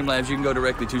 my Streamlabs, you can go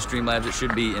directly to Streamlabs. It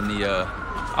should be in the,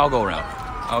 I'll go around.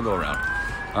 I'll go around.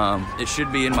 It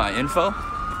should be in my info.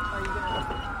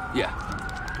 Yeah.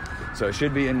 So it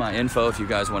should be in my info if you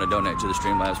guys want to donate to the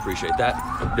Streamlabs. Appreciate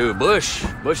that. Dude, Bush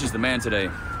is the man today.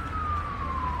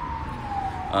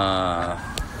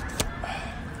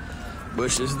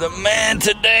 Bush is the man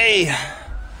today.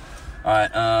 All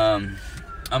right, I'm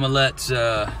gonna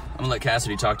let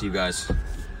Cassidy talk to you guys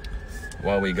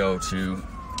while we go to.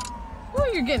 Oh,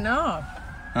 you're getting off.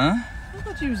 Huh? I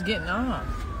thought you was getting off.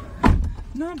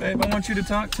 No, babe, I want you to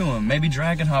talk to him. Maybe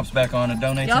Dragon hops back on and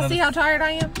donates. Y'all see how tired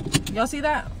I am? Y'all see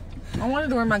that? I wanted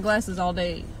to wear my glasses all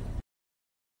day.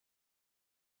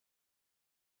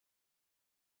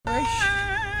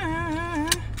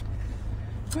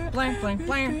 Blank, blank,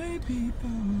 blank.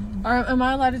 Am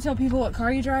I allowed to tell people what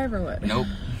car you drive or what? Nope.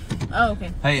 Oh,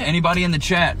 okay. Hey, anybody in the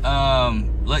chat,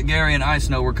 let Gary and Ice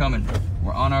know we're coming.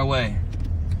 We're on our way.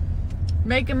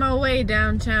 Making my way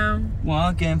downtown.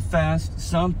 Walking fast,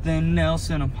 something else,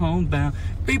 and I'm homebound.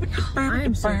 I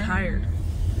am so tired.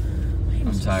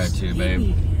 I'm tired too,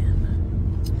 babe.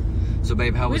 So,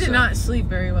 babe, how was We did not sleep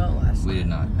very well last night. We did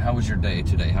not. How was your day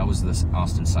today? How was this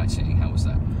Austin sightseeing? How was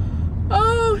that?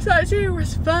 Oh, sightseeing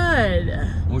was fun.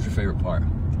 What was your favorite part?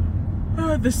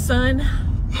 Oh, the sun.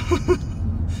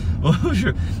 What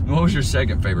was your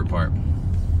second favorite part?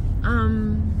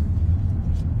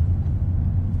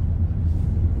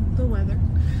 The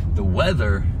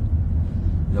weather.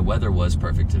 The weather was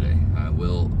perfect today. I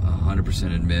will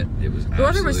 100% admit it was. The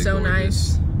weather was so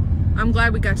gorgeous. nice. I'm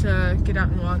glad we got to get out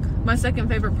and walk. My second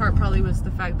favorite part probably was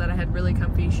the fact that I had really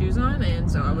comfy shoes on, and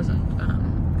so I wasn't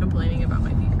complaining about my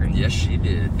feet hurting. Yes, she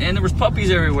did. And there was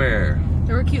puppies everywhere.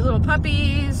 There were cute little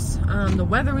puppies. The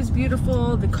weather was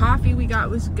beautiful. The coffee we got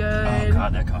was good. Oh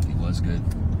God, that coffee was good.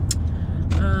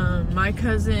 My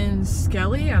cousin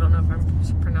Skelly, I don't know if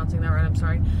I'm pronouncing that right, I'm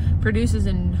sorry, produces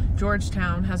in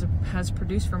Georgetown, has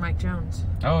produced for Mike Jones.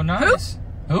 Oh, nice.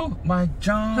 Who? Mike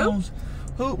Jones.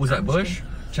 Who? Was that Bush? Kidding.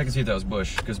 Check and see if that was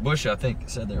Bush. Because Bush, I think,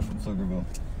 said they're from Pflugerville.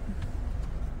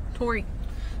 Tori.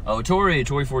 Oh, Tori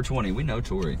 420. We know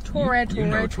Tori. You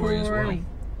know Tori as well.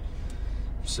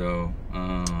 So,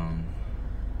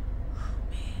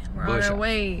 we're Bush, on our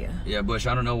way. Yeah, Bush,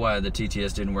 I don't know why the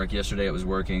TTS didn't work yesterday. It was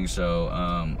working, so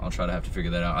I'll try to have to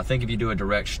figure that out. I think if you do a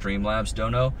direct Streamlabs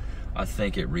dono, I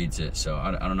think it reads it. So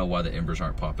I don't know why the embers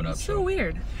aren't popping up. It's so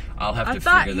weird. I'll have to figure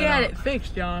that out. I thought you had it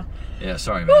fixed, y'all. Yeah,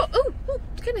 sorry, man. Oh,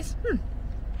 goodness.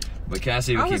 But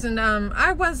Cassie, I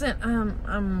wasn't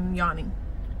yawning.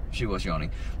 She was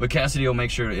yawning. But Cassidy will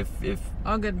make sure if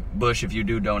all good. Bush, if you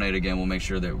do donate again, we'll make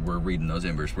sure that we're reading those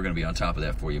embers. We're gonna be on top of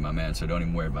that for you, my man. So don't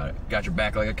even worry about it. Got your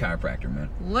back like a chiropractor, man.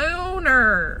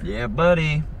 Loonar. Yeah,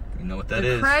 buddy. You know what that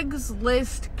is.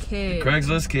 Craigslist kid. The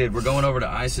Craigslist kid. We're going over to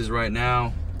Ice's right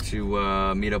now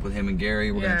to meet up with him and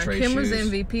Gary. We're gonna trade Kim shoes. was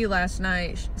MVP last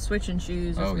night, switching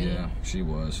shoes with me. Oh yeah, she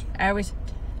was. I was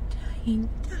dying.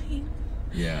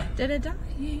 Yeah.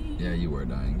 Dying. Yeah, you were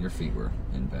dying. Your feet were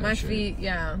in bad My shape. feet,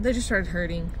 yeah, they just started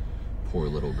hurting. Poor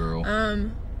little girl.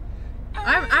 I'm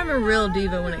a real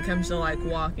diva when it comes to like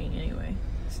walking. Anyway,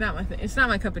 it's not my thing. It's not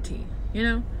my cup of tea. You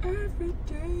know.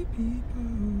 Everyday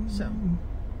people. So,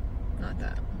 not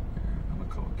that. I'm gonna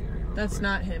call Gary real That's quick.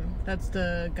 not him. That's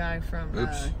the guy from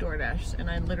DoorDash, and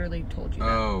I literally told you that.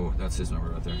 Oh, that's his number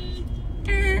right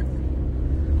there.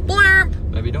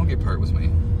 Blurp. Baby, don't get pert with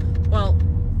me. Well,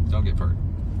 Don't get pert.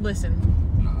 listen.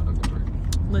 No, don't get pert.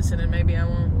 Listen, and maybe I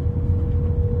won't.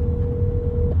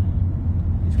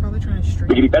 He's probably trying to stream.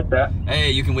 Wiggity bet that.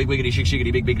 Hey, you can wiggity shick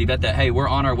shiggity big biggity bet that. Hey, we're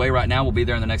on our way right now. We'll be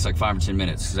there in the next like 5 or 10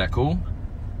 minutes. Is that cool?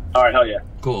 All right, hell yeah.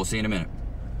 Cool. See you in a minute.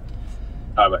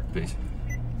 All right, bye. Peace.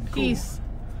 Peace.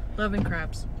 Love and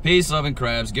crabs. Peace, love, and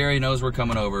crabs. Gary knows we're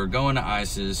coming over. Going to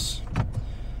Ice's.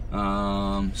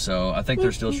 So I think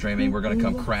they're still streaming. We're gonna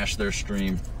come crash their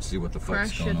stream. See what the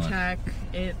fuck's Crash going on. attack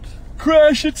it.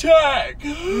 Crash attack!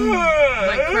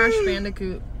 Like Crash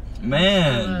Bandicoot.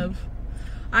 Man.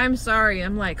 I'm sorry.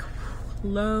 I'm like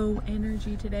low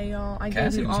energy today, y'all. I gave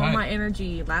Cassie you was all hype. my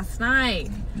energy last night.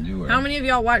 You were. How many of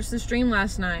y'all watched the stream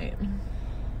last night?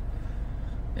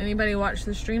 Anybody watch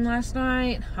the stream last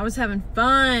night? I was having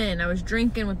fun. I was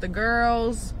drinking with the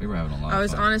girls. We were having a lot of fun. I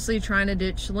was honestly trying to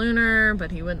ditch Loonar, but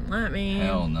he wouldn't let me.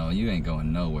 Hell no, you ain't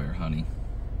going nowhere, honey.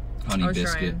 Honey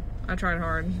biscuit. Trying. I tried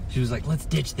hard. She was like, let's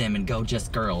ditch them and go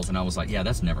just girls. And I was like, yeah,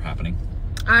 that's never happening.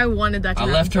 I wanted that to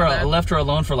happen. I left her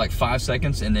alone for like 5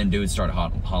 seconds, and then dudes started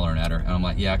hollering at her. And I'm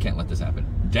like, yeah, I can't let this happen.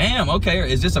 Damn,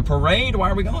 okay, is this a parade?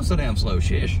 Why are we going so damn slow?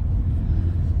 Shish.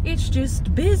 It's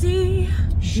just busy.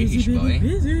 Sheesh, boy.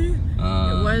 Busy.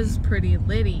 It was pretty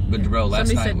litty. But bro,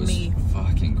 last night was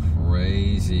fucking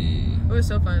crazy. It was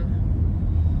so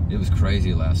fun. It was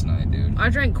crazy last night, dude. I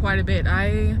drank quite a bit.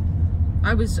 I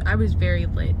was very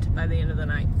lit by the end of the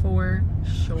night, for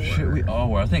sure. Shit, we all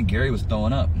were. I think Gary was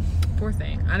throwing up. Poor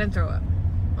thing. I didn't throw up.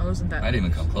 I wasn't that. I didn't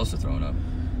even come close to throwing up.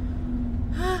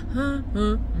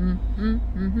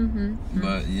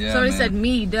 But yeah, somebody said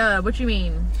me, duh. What you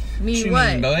mean? Me what?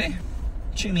 What you mean, boy?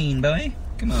 What you mean, boy?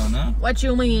 Come on now. What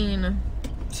you mean?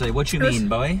 Say what you mean,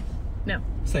 boy. No.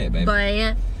 Say it, baby.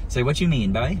 Boy. Say what you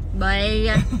mean, boy.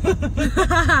 Boy.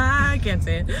 I can't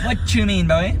say it. What you mean,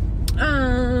 boy?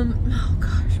 Oh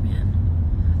gosh,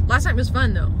 man. Last night was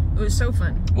fun though. It was so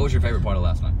fun. What was your favorite part of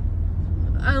last night?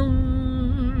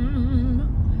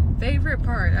 Favorite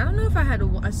part. I don't know if I had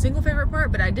a single favorite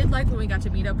part, but I did like when we got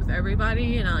to meet up with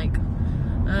everybody and like.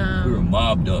 We were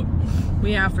mobbed up.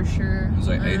 Yeah, for sure. It was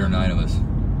like 8 or 9 of us.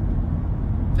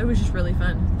 It was just really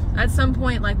fun. At some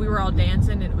point, like we were all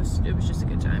dancing, and it was just a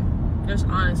good time. It was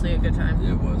honestly a good time.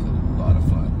 It was a lot of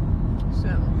fun. So.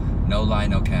 No lie,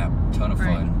 no cap. Ton of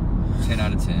fun. 10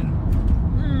 out of 10.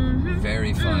 Mm-hmm.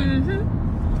 Very fun.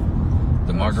 Mm-hmm.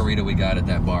 The margarita we got at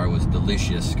that bar was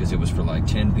delicious because it was for like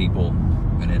 10 people.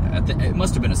 And it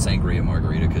must have been a sangria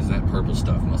margarita because that purple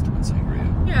stuff must have been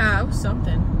sangria. Yeah, it was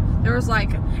something. There was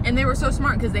like, and they were so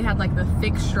smart because they had like the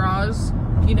thick straws,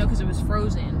 you know, because it was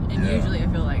frozen. And usually I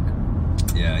feel like.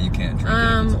 Yeah, you can't drink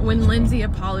it. When Lindsay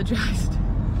apologized.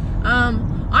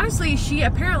 Honestly, she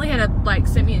apparently had like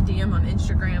sent me a DM on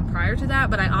Instagram prior to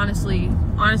that, but I honestly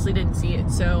didn't see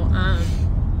it. So,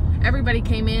 everybody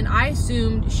came in. I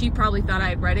assumed she probably thought I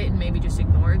had read it and maybe just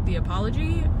ignored the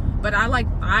apology. But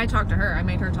I talked to her. I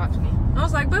made her talk to me. I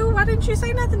was like, boo, why didn't you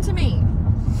say nothing to me?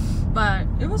 But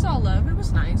it was all love. It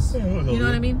was nice. You know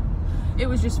what I mean? It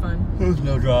was just fun. There was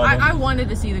no drama. I wanted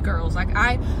to see the girls. Like,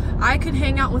 I could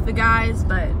hang out with the guys,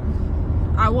 but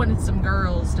I wanted some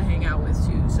girls to hang out with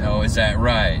too. So. Oh, is that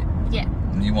right? Yeah.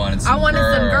 You wanted some I wanted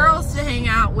some girls to hang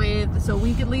out with so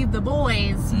we could leave the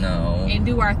boys and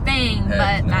do our thing,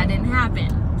 but that didn't happen.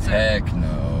 So. Heck no.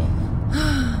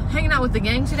 Hanging out with the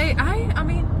gang today, I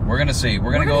mean... We're going to see.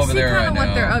 We're going to go over there right now.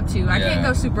 What they're up to. I can't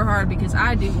go super hard because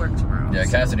I do work tomorrow. Yeah,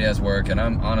 Cassidy has work, and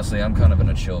I'm kind of in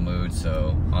a chill mood,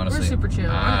 so honestly... We're super chill.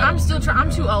 I'm still trying. I'm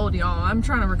too old, y'all. I'm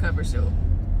trying to recover still.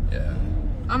 Yeah.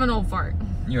 I'm an old fart.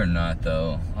 You're not,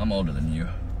 though. I'm older than you.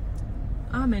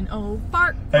 I'm an old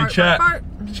fart. Hey, chat.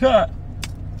 Chat.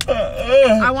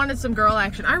 I wanted some girl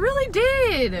action. I really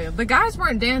did. The guys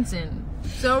weren't dancing.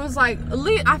 So it was like, at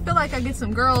least I feel like I get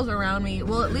some girls around me.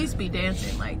 Will at least be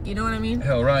dancing, like, you know what I mean?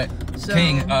 Hell right. So,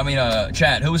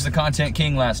 chat, who was the content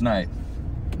king last night?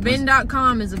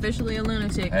 Ben.com is officially a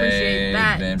lunatic. Appreciate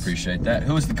that. Ben, appreciate that.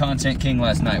 Who was the content king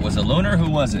last night? Was it Loonar? Who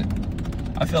was it?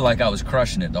 I feel like I was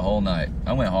crushing it the whole night.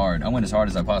 I went hard. I went as hard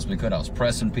as I possibly could. I was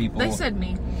pressing people. They said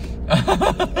me.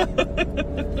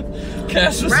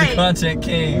 Cass was the content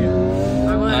king.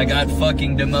 I got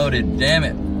fucking demoted. Damn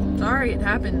it. Sorry, it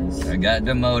happens. I got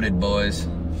demoted, boys.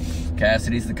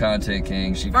 Cassidy's the content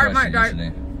king. She crushed it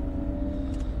yesterday.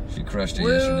 She crushed it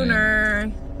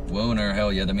yesterday. Loonar.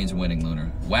 Hell yeah, that means winning, Loonar.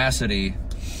 Wassity.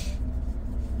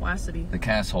 The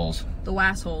Cassholes. The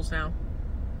Wassholes now.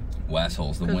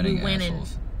 Wassholes, the winning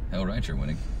assholes. Hell right, you're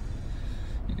winning.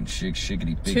 You can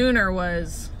shiggity big.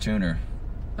 Tuner.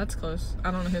 That's close.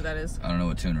 I don't know who that is. I don't know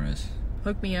what Tuner is.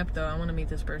 Hook me up though. I want to meet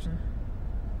this person.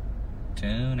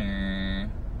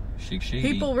 Tuner. Chic.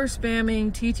 People were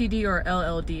spamming TTD or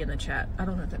LLD in the chat. I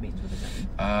don't know what that means. What does that mean?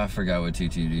 I forgot what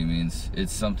TTD means.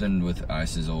 It's something with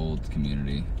Ice's old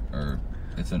community, or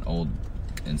it's an old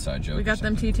inside joke. We got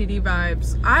them TTD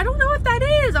vibes. I don't know what that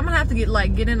is. I'm gonna have to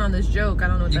get in on this joke. I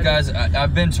don't know what that is. You guys,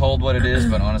 I've been told what it is,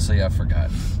 but honestly, I've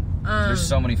forgotten. There's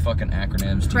so many fucking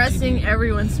acronyms. Pressing TTD.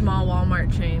 everyone's small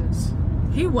Walmart chains.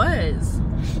 He was.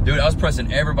 Dude, I was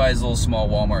pressing everybody's little small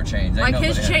Walmart chains. Like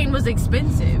his chain was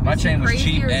expensive. My chain was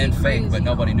cheap and fake, but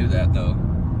nobody knew that though.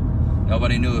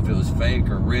 Nobody knew if it was fake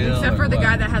or real. Except for the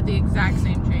guy that had the exact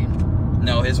same chain.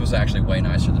 No, his was actually way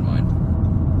nicer than mine.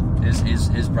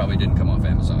 His probably didn't come off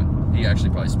Amazon. He actually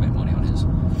probably spent money on his.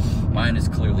 Mine is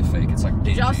clearly fake. It's like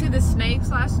dingy. Did y'all see the snakes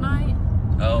last night?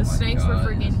 Oh my God. The snakes were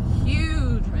freaking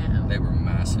huge, man. They were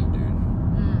massive, dude.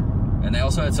 And they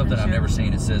also had something I've never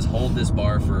seen. It says, hold this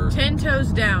bar for... 10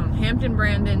 toes down. Hampton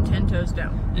Brandon, 10 toes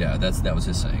down. Yeah, that was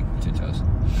his saying. 10 toes.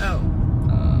 Oh.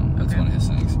 That's one of his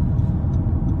things.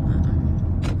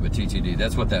 But TTD,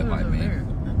 that's what that might mean.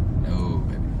 No,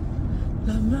 baby.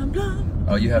 Blah, blah, blah.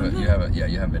 Oh, you haven't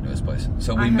been to his place.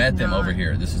 So we met them over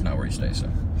here. This is not where he stays, so.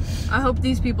 I hope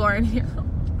these people are in here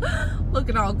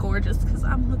looking all gorgeous, because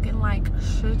I'm looking like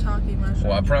shiitake mushroom.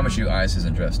 Well, I promise you Ice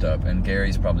isn't dressed up, and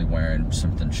Gary's probably wearing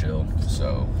something chill,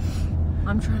 so.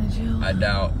 I'm trying to chill. I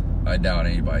doubt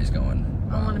anybody's going.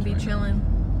 I want to be chilling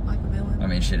like a villain. I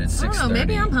mean, shit, it's 6:30. I don't know,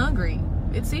 maybe I'm hungry.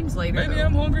 It seems later. Maybe though.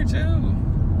 I'm hungry too.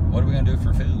 What are we gonna do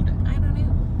for food? I don't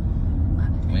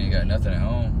know. We ain't got nothing at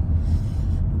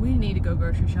home. We need to go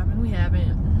grocery shopping. We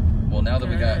haven't. Well, now that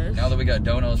we got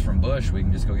donos from Bush, we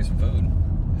can just go get some food.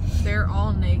 They're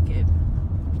all naked.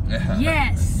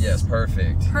 Yes. Yes,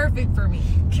 perfect. Perfect for me.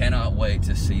 Cannot wait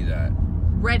to see that.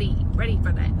 Ready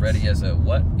for that. Ready as a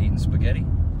what? Eating spaghetti?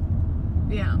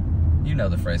 Yeah. You know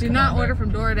the phrase. Do not order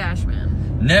from DoorDash,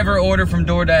 man. Never order from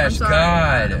DoorDash. I'm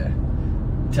sorry.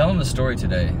 God. Tell them the story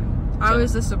today. I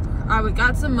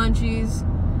got some munchies.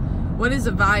 What is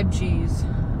a vibe cheese?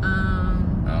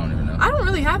 I don't even know. I don't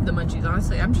really have the munchies,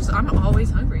 honestly. I'm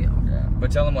always hungry, y'all. Yeah.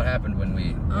 But tell them what happened when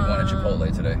we wanted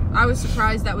Chipotle today. I was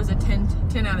surprised that was a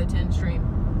 10 out of 10 stream.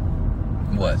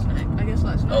 What? I guess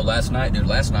last night. Oh, last night? Dude,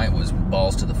 last night was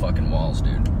balls to the fucking walls,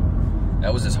 dude.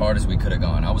 That was as hard as we could have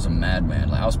gone. I was a madman.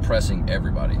 Like, I was pressing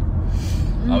everybody.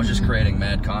 I was just creating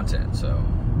mad content, so.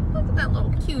 Look at that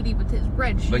little cutie with his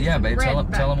red shoes. But yeah, babe, tell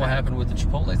them what happened with the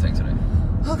Chipotle thing today.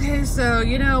 Okay, so,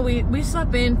 you know, we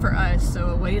slept in for us,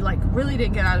 so we, like, really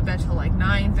didn't get out of bed till, like,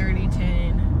 9:30,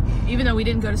 10. Even though we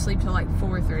didn't go to sleep till, like,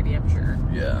 4:30, I'm sure.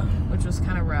 Yeah. Which was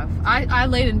kind of rough. I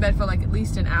laid in bed for, like, at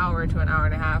least an hour to an hour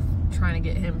and a half trying to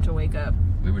get him to wake up.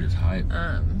 We were just hyped.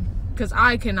 Because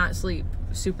I cannot sleep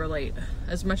super late.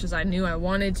 As much as I knew I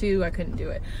wanted to, I couldn't do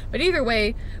it. But either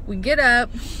way, we get up,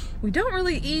 we don't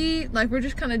really eat, like, we're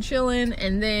just kind of chilling,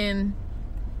 and then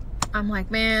I'm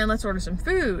like, man, let's order some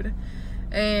food.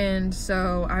 And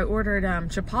so I ordered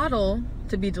Chipotle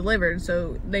to be delivered.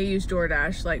 So they use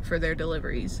DoorDash, like, for their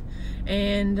deliveries.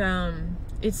 And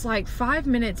it's like 5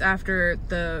 minutes after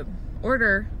the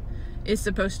order is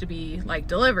supposed to be, like,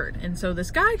 delivered. And so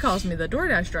this guy calls me, the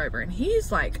DoorDash driver, and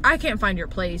he's like, I can't find your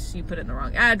place, you put in the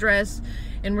wrong address.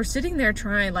 And we're sitting there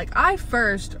trying, like, I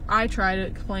try to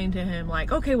explain to him,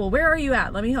 like, okay, well, where are you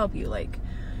at? Let me help you. Like,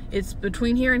 it's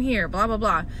between here and here, blah, blah,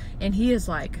 blah. And he is,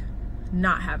 like,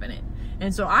 not having it.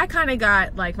 And so I kind of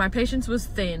got, like, my patience was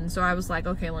thin. So I was like,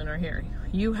 okay, Loonar, here,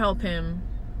 you help him,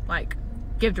 like,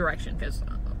 give direction, because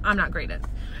I'm not great at it.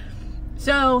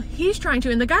 So he's trying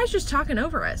to, and the guy's just talking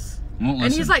over us.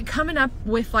 And he's, like, coming up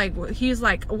with, like, he's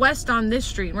like, west on this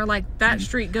street. And we're like, that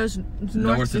street goes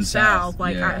north to south.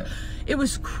 Like, yeah. It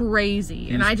was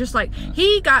crazy. And I just, like,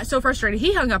 he got so frustrated.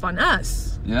 He hung up on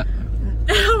us. Yeah.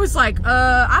 And I was like,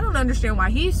 I don't understand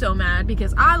why he's so mad,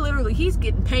 because he's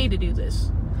getting paid to do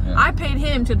this. Yeah. I paid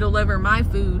him to deliver my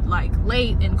food, like,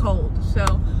 late and cold.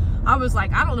 So I was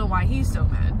like, I don't know why he's so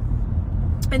mad.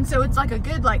 And so it's like a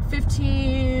good, like,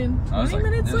 15, 20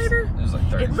 minutes later. It was like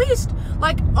 30. At least,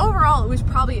 like, overall, it was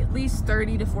probably at least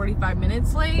 30 to 45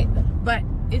 minutes late. But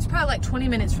it's probably like 20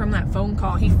 minutes from that phone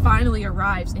call. He finally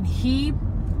arrives, and he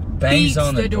bangs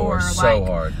on the door so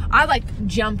hard. I, like,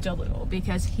 jumped a little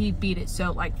because he beat it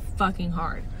so, like, fucking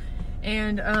hard.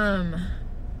 And,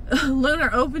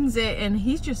 Loonar opens it, and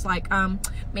he's just like,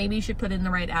 maybe you should put in the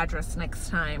right address next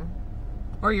time,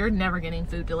 or you're never getting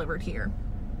food delivered here.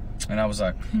 And I was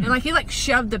like, And, like, he, like,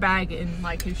 shoved the bag in,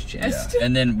 like, his chest. Yeah.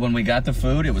 And then when we got the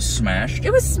food, it was smashed.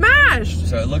 It was smashed.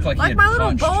 So it looked like he had my little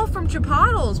punched. bowl from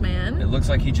Chipotle's, man. It looks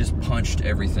like he just punched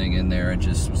everything in there and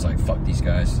just was like, fuck these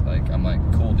guys. Like, I'm like,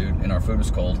 cool, dude. And our food was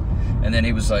cold. And then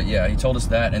he was like, yeah, he told us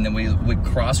that. And then we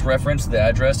cross-referenced the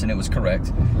address, and it was correct.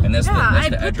 And that's I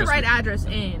put the right address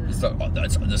in.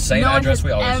 That's the same address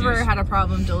we always use. No one has ever had a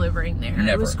problem delivering there.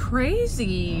 Never. It was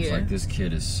crazy. I was like, this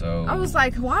kid is so... I was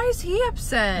like, why is he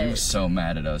upset? He was so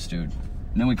mad at us, dude.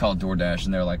 And then we called DoorDash,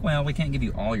 and they're like, well, we can't give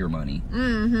you all your money.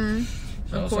 Mm-hmm.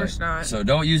 So of course not. So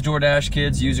don't use DoorDash,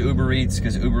 kids. Use Uber Eats,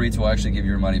 because Uber Eats will actually give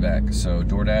you your money back. So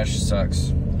DoorDash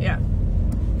sucks. Yeah.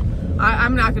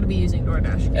 I'm not going to be using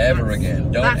DoorDash ever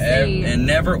again. Don't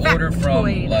never order from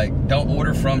don't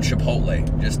order from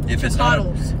Chipotle. Just if it's not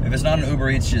an Uber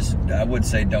Eats, just I would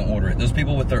say don't order it. Those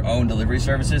people with their own delivery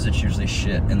services, it's usually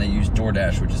shit, and they use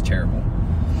DoorDash, which is terrible.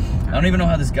 I don't even know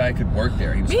how this guy could work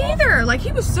there. He was awful. Either. Like,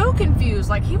 he was so confused.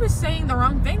 Like, he was saying the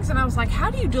wrong things, and I was like, how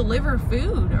do you deliver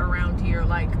food around here?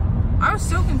 Like, I was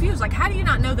so confused. Like, how do you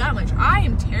not know that much? I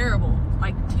am terrible.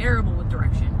 Like, terrible with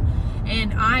direction.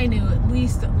 and I knew at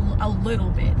least a little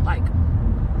bit. Like,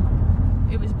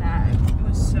 it was bad. It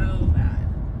was so bad.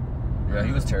 Yeah,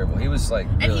 he was terrible. He was like,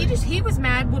 and really... he was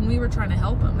mad when we were trying to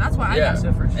help him. That's why I got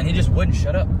so frustrated. And he just wouldn't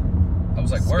shut up. I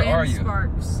was like, where are you?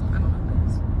 Sparks. I don't know what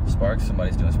that is. Sparks?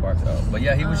 Somebody's doing Sparks. Oh, but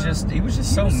yeah, he was just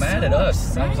so mad at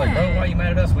us. Upset. I was like, bro, why are you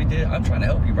mad at us? I'm trying to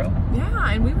help you, bro.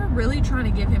 Yeah, and we were really trying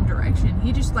to give him direction.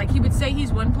 He just, like, he would say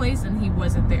he's one place and he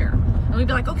wasn't there. And we'd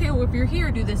be like, okay, well, if you're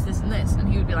here, do this, this, and this. And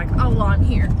he would be like, oh, well, I'm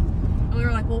here. And we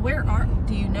were like, well,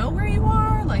 do you know where you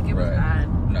are? Like, it was bad.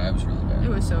 No, it was really bad. It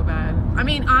was so bad. I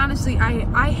mean, honestly,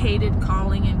 I hated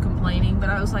calling and complaining, but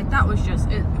I was like, that was just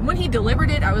it. When he delivered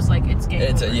it, I was like, it's game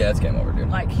over. It's game over, dude.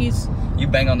 Like, you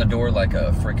bang on the door like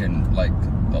a freaking, like,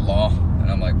 the law,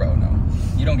 and I'm like, bro, no.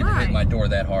 You don't get to hit my door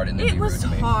that hard and then be rude to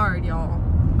me. It was hard, y'all.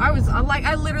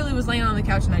 I literally was laying on the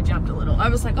couch and I jumped a little. I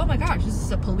was like, oh my gosh, is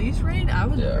this a police raid? I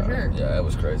was for sure. Yeah, it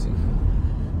was crazy.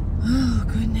 Oh,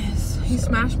 goodness. He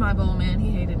smashed my bowl, man. He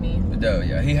hated me. No,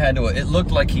 yeah, he had to. It looked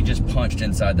like he just punched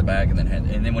inside the bag and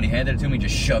then when he handed it to me, he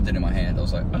just shoved it in my hand. I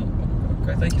was like, oh,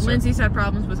 okay, thank you, sir. Lindsay's had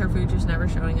problems with her food just never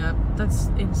showing up. That's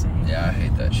insane. Yeah, I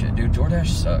hate that shit. Dude, DoorDash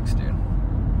sucks, dude.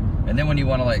 And then when you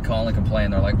want to, like, call and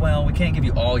complain, they're like, well, we can't give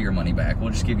you all your money back.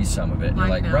 We'll just give you some of it. And you're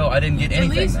like, bro, I didn't get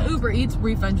anything. At least Uber Eats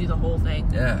refunds you the whole thing.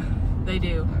 Yeah. They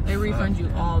do. They refund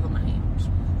you all the money.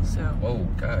 So. Oh,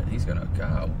 God,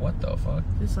 God, what the fuck?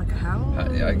 Just like how?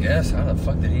 I guess. How the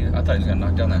fuck did he? I thought he was going to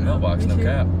knock down that mailbox. No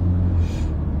cap.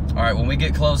 All right, when we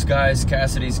get close, guys,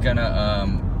 Cassidy's going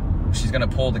to, she's going to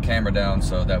pull the camera down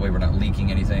so that way we're not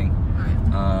leaking anything.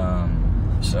 All right.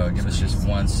 So give us just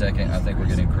 1 second. I think we're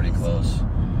getting pretty close.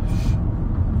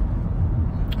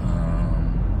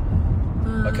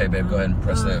 Okay, babe, go ahead and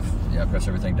press press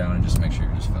everything down and just make sure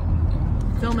you're just filming.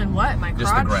 Yeah. Filming what? My crotch?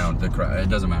 Just the ground, it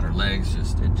doesn't matter. Legs,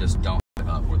 just don't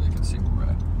up where they can see where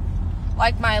we're at.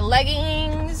 Like my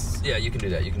leggings? Yeah, you can do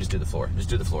that. You can just do the floor. Just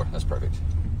do the floor. That's perfect.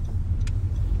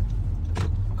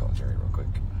 I'll call Gary real quick.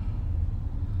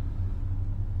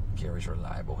 Gary's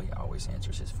reliable. He always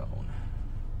answers his phone.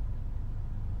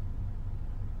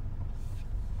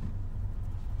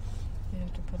 You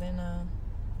have to put in a...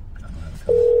 I don't have a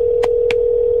comment.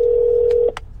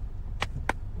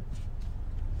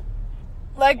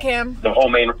 Leg cam. The whole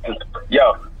main.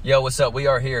 Yo. Yo, what's up? We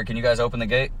are here. Can you guys open the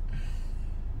gate?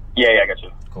 Yeah, I got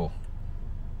you. Cool.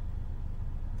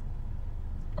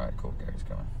 All right, cool. Gary's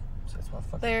coming. So that's why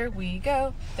there we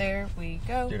go. There we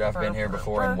go. Dude, I've been here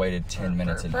before and waited 10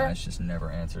 minutes and Ice just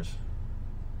never answers.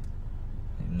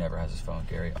 He never has his phone.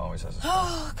 Gary always has his phone.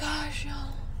 Oh, gosh,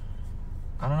 y'all.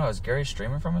 I don't know. Is Gary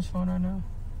streaming from his phone right now?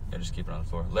 Yeah, just keep it on the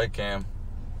floor. Leg cam.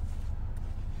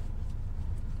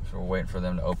 So we're waiting for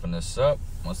them to open this up.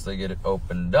 Once they get it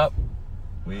opened up,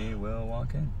 we will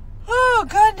walk in. Oh,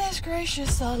 goodness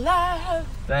gracious alive.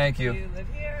 Thank you. Do you live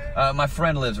here? My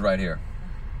friend lives right here.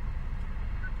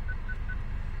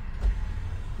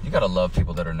 You gotta love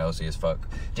people that are nosy as fuck.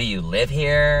 Do you live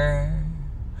here?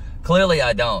 Clearly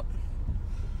I don't.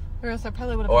 Or else I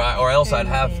probably would have. Or else I'd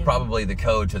have probably the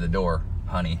code to the door,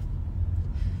 honey.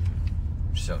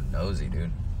 You're so nosy,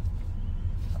 dude.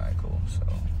 All right, cool. So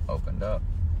opened up.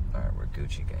 All right, we're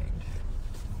Gucci ganged.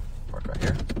 Park right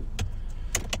here.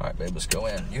 All right, babe, let's go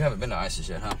in. You haven't been to Ice's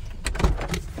yet, huh?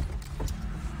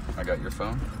 I got your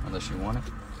phone, unless you want it.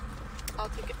 I'll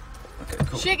take it. Okay,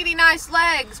 cool. Shiggity nice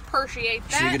legs. Appreciate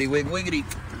that. Shiggity wig wiggity.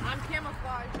 I'm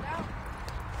camouflaged out.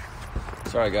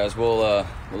 Sorry, guys. We'll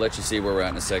let you see where we're at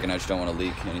in a second. I just don't want to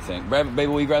leak anything. Baby,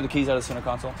 will you grab the keys out of the center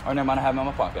console? Oh, never mind. I have them in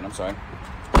my pocket. I'm sorry.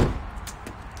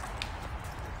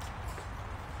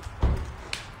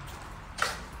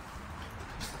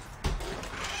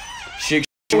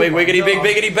 Wig wiggity big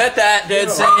biggity bet that dead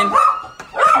scene.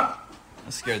 I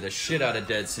scared the shit out of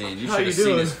dead scene. You should have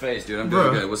seen his face, dude. I'm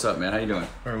doing good. What's up, man? How you doing?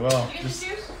 Very well.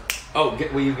 Oh,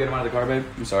 will you get him out of the car, babe?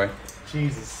 I'm sorry.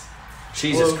 Jesus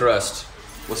crust.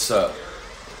 What's up?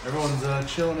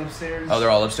 Everyone's chilling upstairs. Oh, they're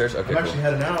all upstairs? Okay, I'm actually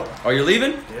heading out. Oh, you're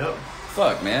leaving? Yep.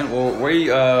 Fuck, man.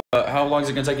 Well, how long is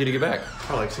it gonna take you to get back?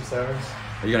 Probably like 6 hours.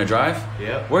 Are you gonna drive?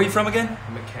 Yep. Where are you from again?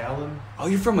 McAllen. Oh,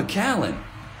 you're from McAllen.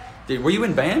 Were you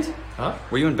in band? Huh?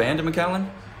 Were you in band in McAllen?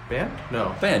 Band?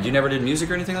 No. Band. You never did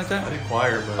music or anything like that? I did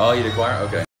choir, but... Oh, you did choir?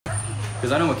 Okay.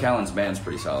 Because I know McAllen's band's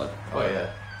pretty solid. Oh,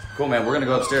 yeah. Cool, man. We're going to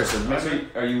go upstairs. So make sure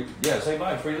say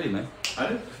bye before you leave, man. I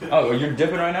did. Oh, you're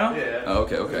dipping right now? Yeah. Oh,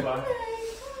 okay. Bye.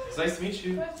 It's nice to meet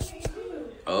you.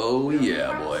 Oh,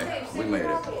 yeah, boy. We made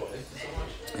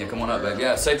it. Yeah, come on up, babe.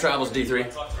 Yeah, safe travels,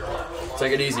 D3.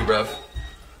 Take it easy, bruv.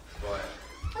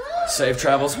 Safe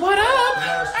travels. What up?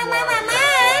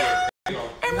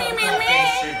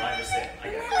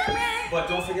 But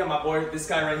don't forget my boy, this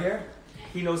guy right here.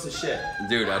 He knows his shit.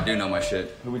 Dude, I do know my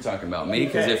shit. Who we talking about? Me?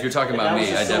 Because Okay. if you're talking about And that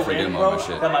me, was I just so definitely do random, know bro, my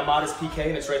shit. That my mod is PK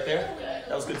and it's right there.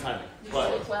 That was good timing.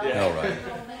 But yeah. All right.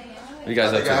 You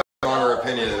guys I have think I have to. a stronger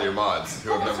opinion than your mods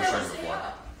who have never streamed before.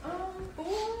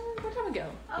 What time we go?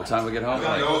 What time we get home?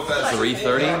 Like No offense.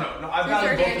 3:30? No, I've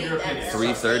got both of your opinions.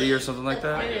 3:30 or something like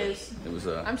that? It is. It was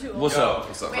I'm too old. What's up?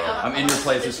 What's up, bro? I'm in your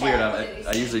place. It's weird.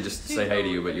 I usually just say hey to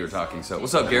you, but you were talking. So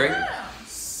what's up, Gary?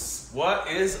 What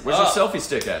is Where's up? your selfie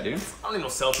stick at, dude? I don't need no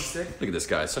selfie stick. Look at this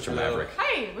guy. Such a Hello. maverick.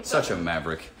 Hey, what's up? Such a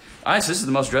maverick. Ice, this is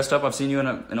the most dressed up I've seen you in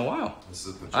a while. This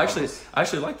is I pajamas.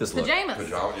 actually like this look. Pajamas.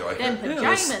 Pajama, you like Them it? Yeah,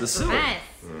 pajamas. the silk. Nice.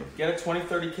 Get a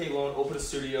 20-30K loan, open a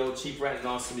studio, cheap rent in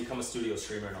Austin, become a studio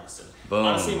streamer in Austin. Boom.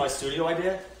 Honestly, my studio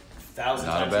idea, 1,000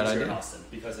 Not a times bad easier in idea. Austin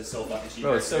because it's so fucking cheap.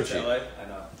 Bro, it's so Compared to cheap. LA. I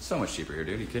know. So much cheaper here,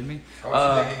 dude. You kidding me? How much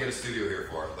do you think you get a studio here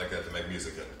for? Like that to make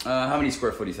music in? How many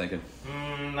square foot are you thinking?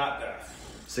 Not that.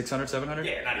 600, 700?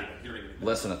 Yeah, not even. You don't even.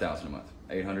 Less than 1,000 a month.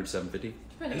 800, 750?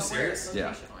 Depending you on where serious? it's Yeah.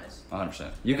 location-wise.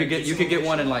 100%. You could get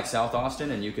one in like South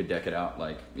Austin, and you could deck it out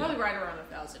like. Probably right around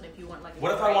 1,000 if you want like.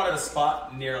 What if I wanted a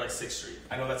spot near like 6th Street?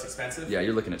 I know that's expensive. Yeah,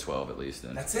 you're looking at 12 at least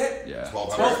then. That's it? Yeah.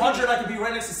 1,200 I could be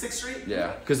right next to 6th Street?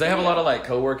 Yeah, because they have a lot of like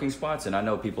co-working spots, and I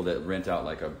know people that rent out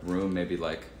like a room, maybe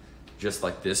like just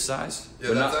like this size. Yeah,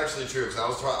 but that's not- actually true. Because I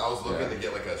was looking Yeah. to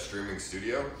get like a streaming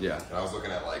studio. Yeah. And I was looking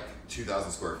at like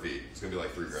 2,000 square feet. It's gonna be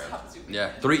like $3,000.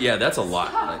 Yeah, 3. Yeah, that's a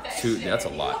lot. Like 2. That's a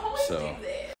lot. So,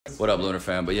 what up, Loonar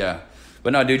fam? But yeah,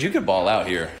 but no, dude, you could ball out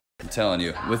here. I'm telling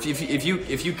you.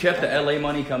 If you kept the LA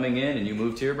money coming in and you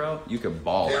moved here, bro, you could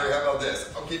ball Gary, out. how about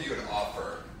this? I'll give you an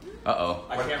offer. Uh-oh.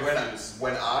 I can't refuse.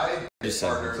 When I get Just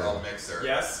saying, partners okay. on Mixer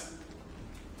Yes?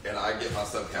 and I get my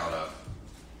sub count up,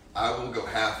 I will go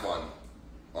half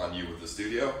on you with the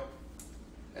studio,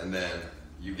 and then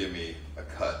you give me a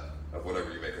cut of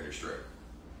whatever you make on your stream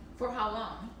For how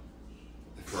long?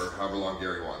 for however long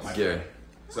Gary wants. Gary.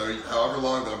 So however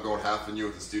long that I'm going half on you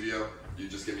with the studio, you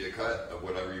just give me a cut of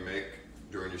whatever you make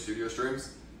during your studio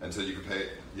streams until you can pay,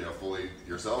 fully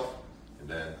yourself, and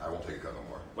then I won't take a cut no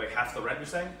more. Wait, half the rent you're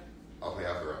saying? I'll pay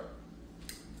half the rent,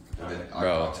 and then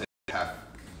Bro. I'll take half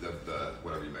the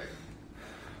whatever you make.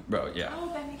 Bro, yeah.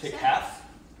 Oh, that makes Take sense. half?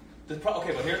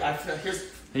 Okay, but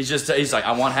He's like,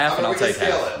 I want half and I'll we can take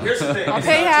scale half. it. here's the thing. I'll It's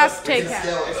pay not half, just- take We can half.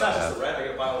 scale it It's though. not just the rent, I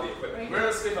gotta buy all the equipment.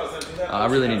 Realistically, if I was gonna do that, I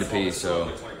really need to I'd pee, sold so-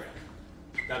 it for 20 grand.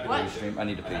 That'd be What? the shit. I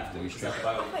need to pee. Do we Just have to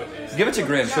buy all the equipment. Give it to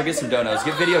Grim. She'll get some donuts.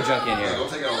 Get Video Junk in Yeah, here. don't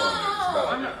take it how long, dude. It's about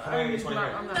I'm it. not. How many 20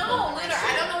 grand? I'm not. No,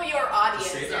 Loonar, I don't know your audience.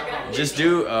 Save They're that gonna one. Just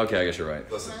do. Okay, I guess you're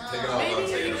right. Listen, take it all at once.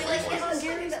 Maybe take it you in like one get place. on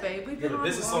Gary's, babe. We've Yeah, been the on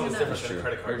business long loan is enough. different than a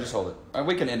credit Or card. just hold it. All right,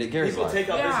 we can end it. Gary's People live. take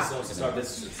out Yeah. business loans to start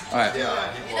businesses. All right. Yeah,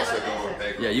 people also go with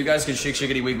bankrupt. Yeah, you guys can shake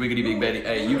shiggity wig wiggity big betty.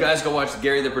 Hey, you guys go watch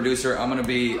Gary the producer. I'm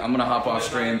gonna hop off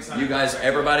stream. You guys,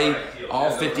 everybody,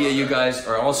 all 50 of you guys,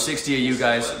 or all 60 of you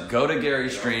guys, go to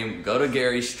Gary's stream. Go to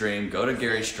Gary's stream. Go to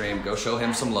Gary's stream. Go show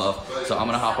him some love. So I'm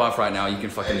gonna hop off right now. You can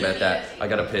fucking bet that. I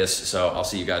gotta piss. So I'll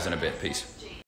see you guys in a bit. Peace.